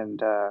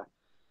and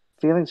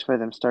feelings for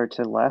them start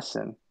to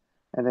lessen?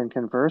 And then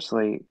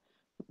conversely,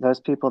 those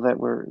people that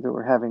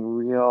were having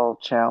real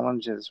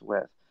challenges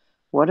with,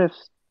 what if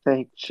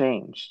they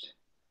changed?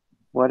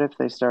 What if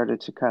they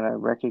started to kind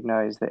of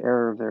recognize the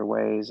error of their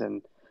ways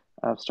and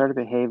started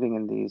behaving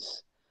in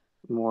these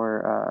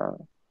more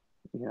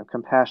you know,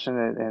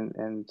 compassionate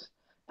and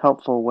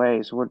helpful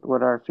ways?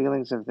 Would our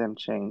feelings of them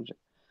change?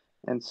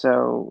 And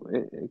so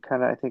it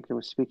kind of, I think it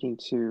was speaking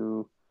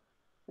to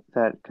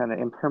that kind of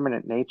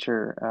impermanent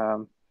nature,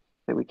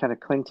 that we kind of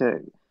cling to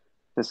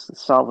this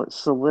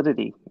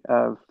solidity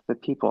of the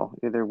people,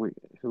 either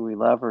who we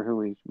love or who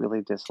we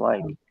really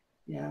dislike.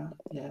 Yeah.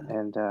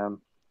 And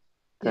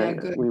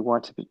good. we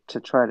want to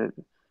try to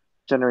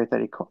generate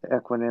that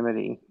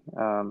equanimity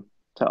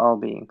to all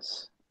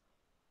beings.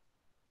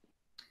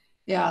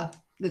 Yeah,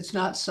 it's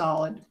not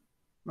solid,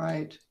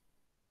 right?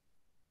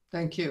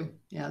 Thank you.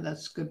 Yeah,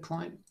 that's a good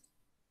point.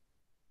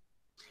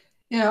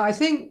 You know, I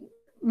think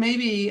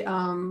maybe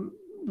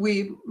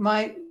we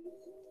might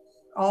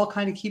all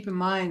kind of keep in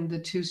mind the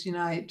Tuesday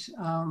night,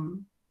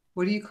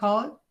 what do you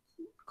call it,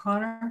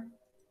 Connor?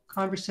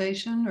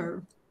 Conversation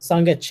or?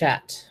 Sangha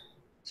chat.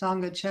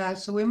 Sangha chat.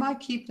 So we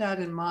might keep that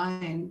in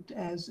mind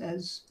as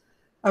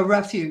a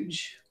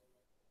refuge,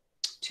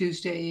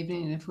 Tuesday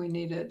evening if we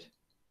need it.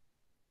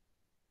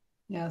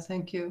 Yeah,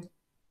 thank you.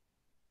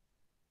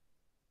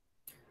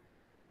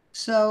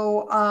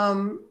 So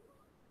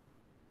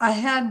I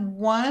had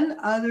one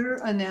other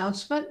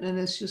announcement, and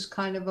it's just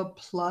kind of a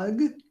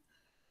plug.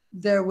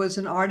 There was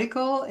an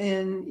article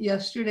in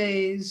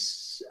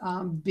yesterday's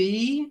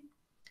B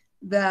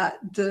that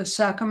the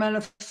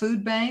Sacramento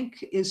Food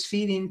Bank is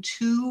feeding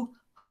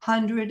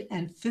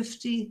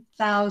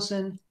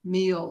 250,000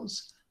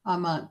 meals a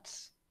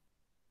month.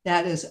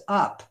 That is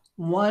up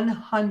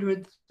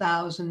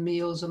 100,000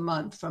 meals a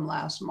month from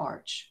last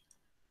March.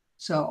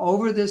 So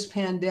over this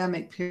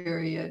pandemic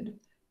period,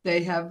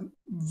 they have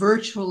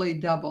virtually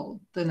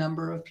doubled the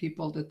number of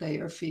people that they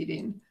are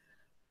feeding.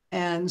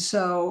 And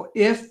so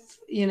if,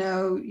 you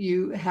know,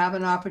 you have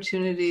an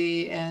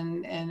opportunity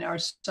and are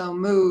so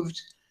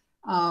moved,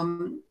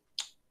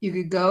 you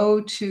could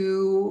go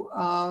to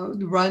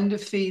Run to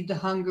Feed the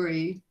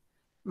Hungry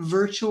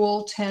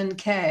virtual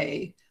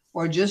 10K,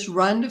 or just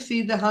Run to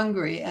Feed the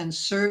Hungry and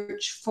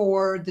search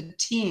for the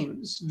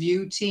teams,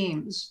 view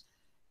teams,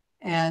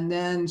 and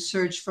then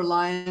search for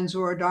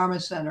Roar Dharma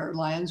Center.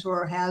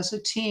 Roar has a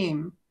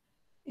team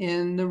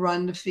in the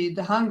Run to Feed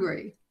the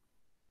Hungry.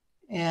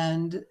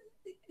 And,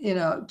 you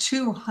know,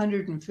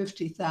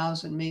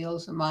 250,000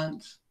 meals a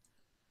month.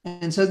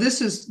 And so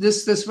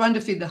this Run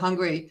to Feed the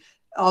Hungry,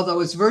 although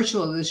it's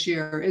virtual this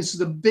year, is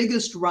the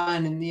biggest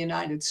run in the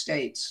United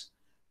States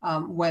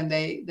when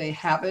they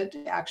have it,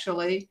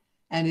 actually.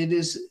 And it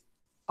is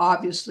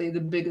obviously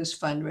the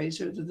biggest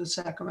fundraiser that the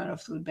Sacramento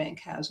Food Bank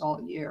has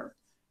all year.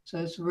 So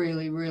it's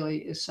really,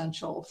 really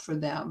essential for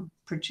them,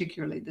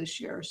 particularly this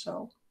year.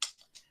 So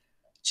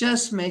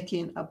just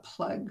making a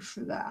plug for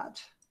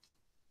that.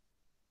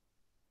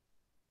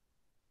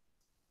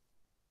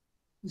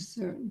 Is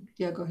there,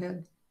 yeah, go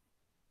ahead.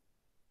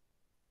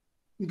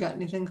 You got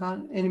anything,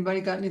 Con?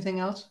 Anybody got anything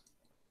else?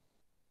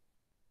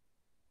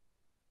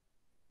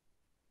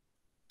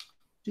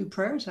 Do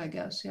prayers, I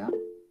guess, yeah.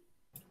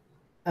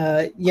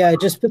 Yeah, I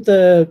just put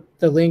the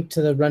link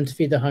to the Run to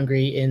Feed the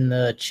Hungry in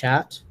the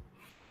chat.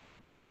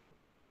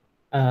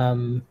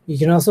 You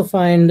can also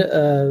find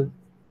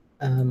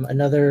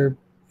another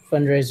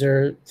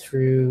fundraiser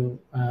through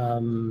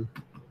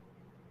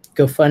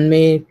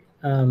GoFundMe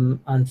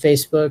on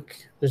Facebook.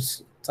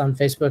 It's on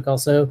Facebook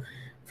also,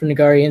 from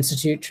Nagari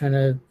Institute, trying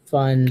to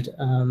fund,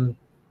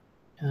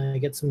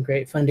 get some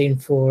great funding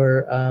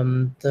for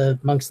the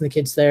monks and the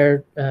kids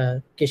there,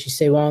 Geshe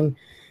Losang,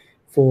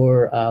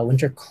 for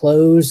winter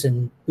clothes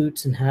and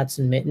boots and hats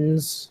and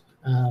mittens.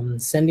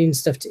 Sending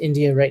stuff to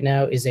India right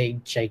now is a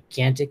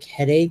gigantic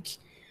headache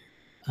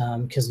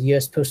because the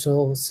US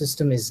postal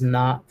system is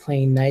not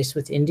playing nice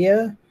with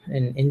India,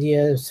 and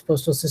India's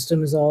postal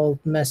system is all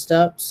messed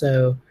up.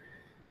 So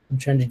I'm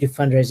trying to do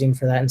fundraising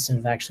for that instead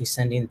of actually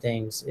sending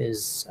things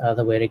is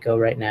the way to go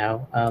right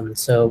now.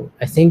 So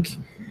I think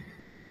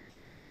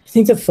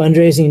the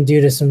fundraising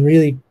due to some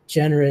really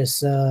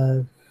generous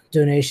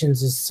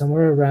donations is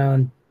somewhere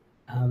around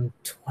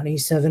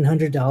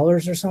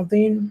 $2,700 or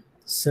something.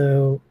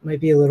 So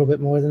maybe a little bit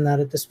more than that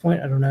at this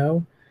point. I don't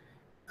know.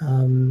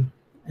 And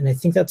I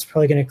think that's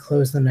probably going to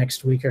close the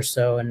next week or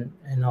so, and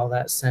all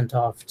that sent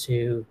off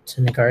to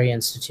Nagari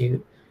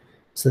Institute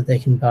so that they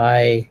can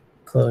buy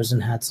clothes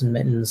and hats and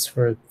mittens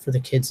for the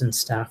kids and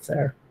staff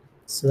there.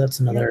 So that's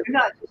another. They're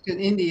not just in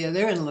India,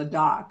 they're in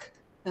Ladakh.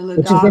 And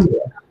Ladakh is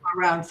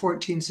around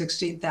 14,000,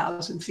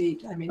 16,000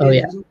 feet. I mean,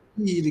 it's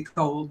really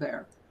cold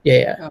there.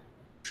 Yeah.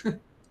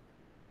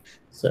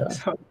 So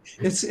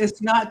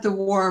it's not the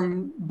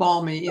warm,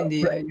 balmy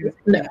India.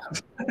 No.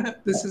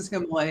 This is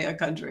Himalaya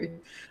country.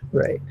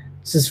 Right.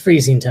 This is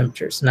freezing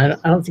temperatures, and I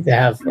don't think they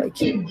have they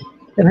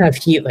don't have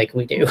heat like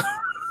we do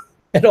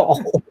at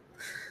all.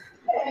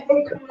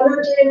 Hey,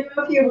 Connor, do you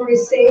know if you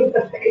received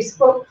the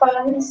Facebook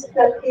funds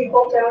that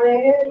people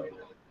donated?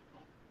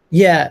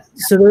 Yeah.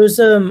 So those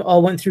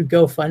all went through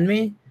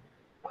GoFundMe.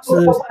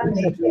 So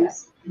GoFundMe,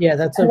 yes. Yeah,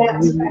 that's a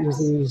really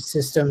easy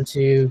system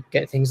to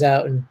get things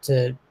out and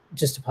to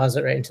just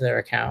deposit right into their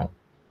account.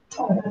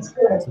 Oh, that's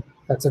good.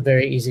 That's a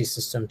very easy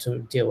system to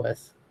deal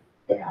with.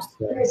 Yeah,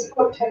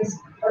 Facebook takes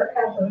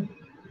forever.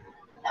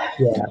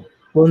 Yeah,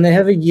 well, and they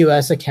have a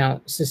U.S.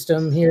 account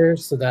system here,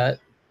 so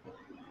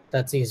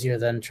that's easier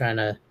than trying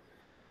to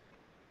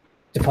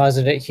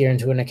deposit it here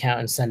into an account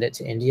and send it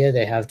to India.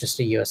 They have just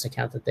a U.S.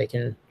 account that they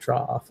can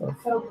draw off of.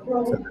 So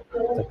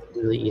that's a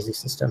really easy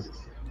system.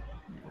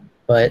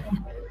 But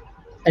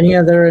any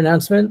other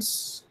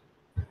announcements?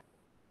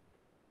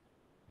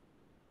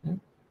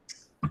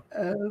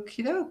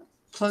 Okie doke.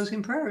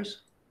 Closing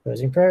prayers.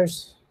 Closing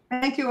prayers.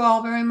 Thank you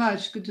all very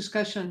much. Good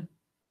discussion.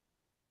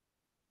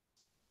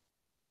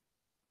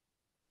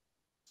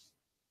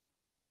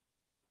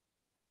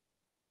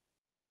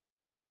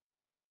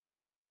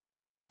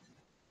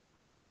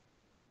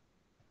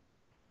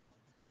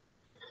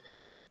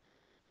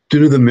 Due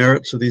to the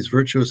merits of these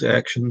virtuous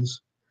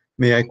actions,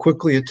 may I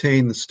quickly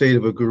attain the state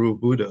of a Guru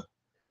Buddha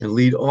and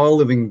lead all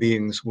living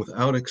beings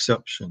without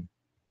exception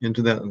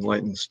into that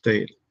enlightened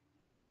state.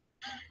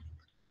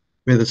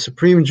 May the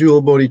supreme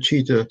jewel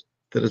Bodhicitta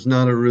that has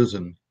not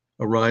arisen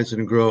arise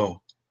and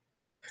grow.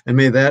 And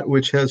may that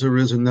which has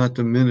arisen not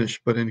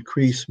diminish, but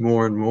increase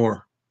more and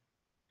more.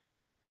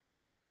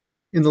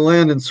 In the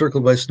land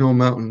encircled by snow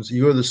mountains,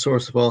 you are the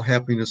source of all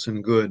happiness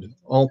and good.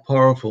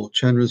 All-powerful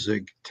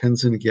Chenrezig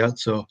Tenzin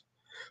Gyatso,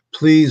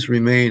 please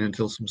remain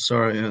until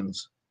samsara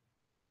ends.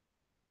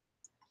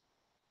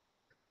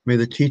 May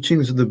the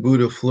teachings of the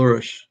Buddha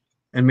flourish,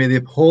 and may the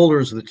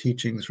upholders of the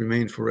teachings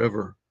remain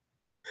forever.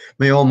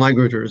 May all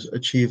migrators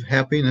achieve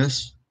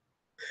happiness,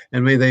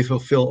 and may they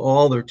fulfill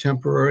all their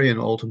temporary and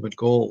ultimate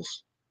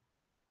goals.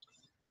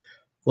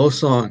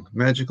 Losang,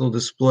 magical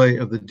display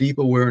of the deep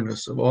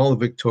awareness of all the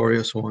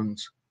victorious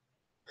ones.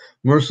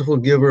 Merciful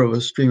giver of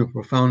a stream of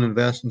profound and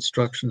vast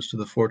instructions to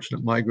the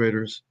fortunate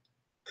migrators.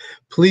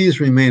 Please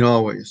remain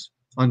always,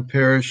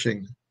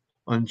 unperishing,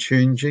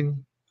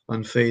 unchanging,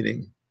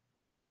 unfading.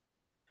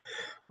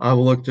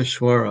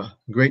 Avalokiteshvara,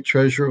 great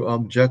treasure of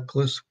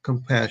objectless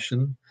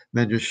compassion,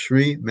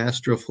 Manjushri,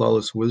 master of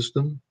flawless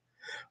wisdom,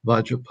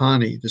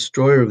 Vajrapani,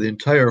 destroyer of the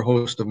entire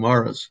host of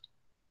Maras,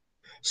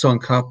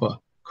 Tsongkhapa,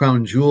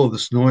 crown jewel of the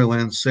snowy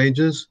land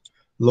sages,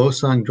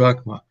 Losang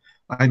Drakma,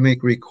 I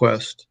make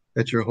request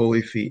at your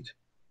holy feet.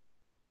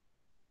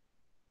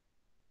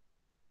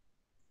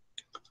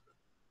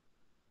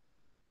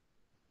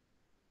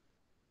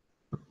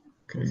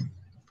 Okay.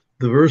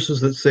 The verses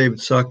that saved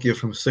Sakya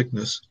from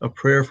sickness, a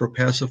prayer for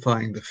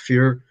pacifying the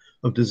fear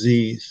of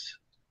disease.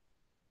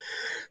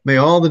 May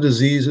all the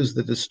diseases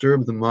that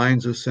disturb the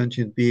minds of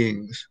sentient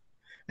beings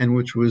and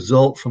which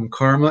result from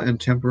karma and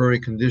temporary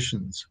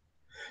conditions,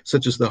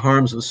 such as the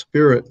harms of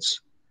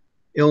spirits,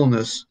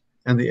 illness,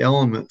 and the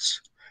elements,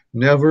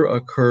 never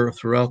occur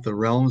throughout the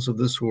realms of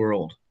this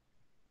world.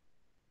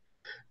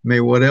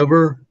 May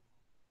whatever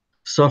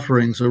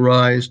sufferings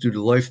arise due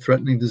to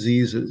life-threatening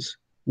diseases,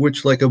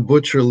 which, like a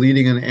butcher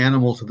leading an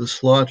animal to the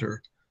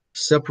slaughter,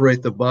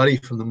 separate the body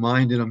from the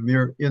mind in a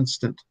mere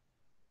instant,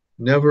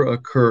 never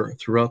occur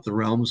throughout the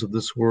realms of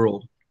this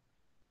world.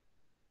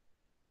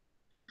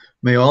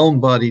 May all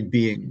embodied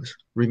beings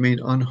remain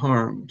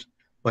unharmed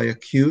by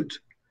acute,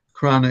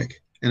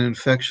 chronic, and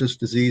infectious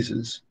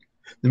diseases,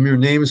 the mere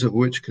names of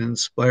which can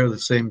inspire the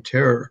same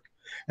terror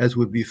as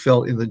would be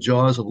felt in the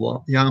jaws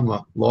of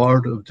Yama,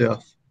 Lord of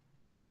Death.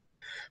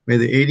 May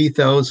the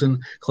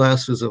 80,000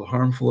 classes of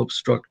harmful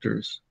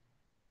obstructors,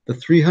 the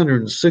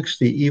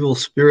 360 evil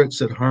spirits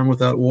that harm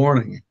without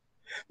warning,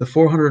 the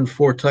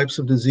 404 types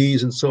of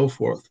disease, and so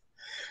forth,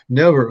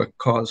 never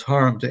cause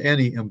harm to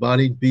any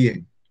embodied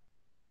being.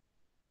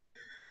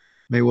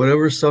 May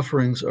whatever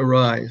sufferings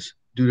arise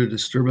due to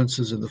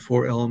disturbances in the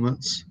four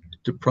elements,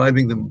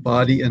 depriving the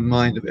body and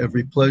mind of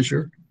every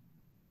pleasure,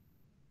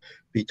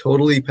 be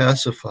totally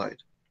pacified.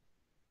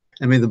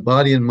 And may the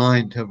body and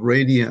mind have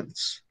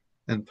radiance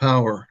and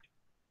power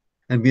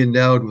and be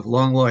endowed with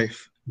long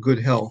life, good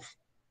health,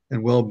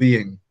 and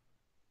well-being.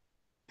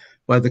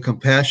 By the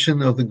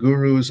compassion of the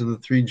gurus and the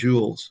three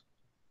jewels,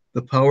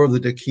 the power of the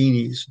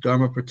dakinis,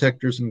 dharma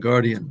protectors and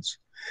guardians,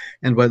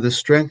 and by the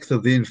strength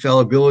of the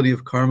infallibility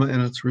of karma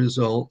and its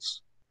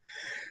results,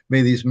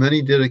 may these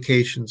many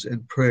dedications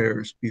and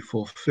prayers be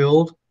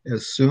fulfilled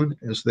as soon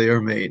as they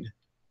are made.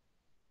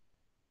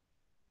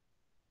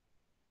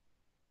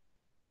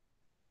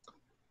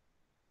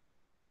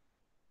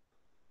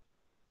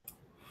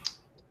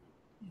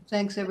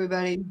 Thanks,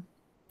 everybody.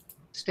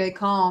 Stay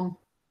calm.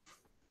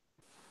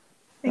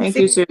 Thank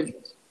you, Susan.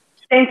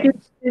 Thank you,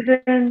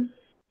 Susan.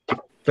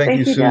 Thank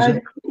you, Susan.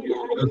 Doug.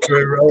 That's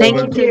very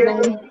relevant. Thank you,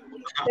 Susan.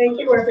 Thank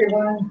you,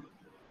 everyone.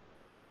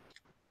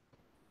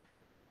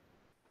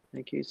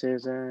 Thank you,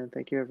 Susan.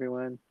 Thank you,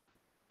 everyone.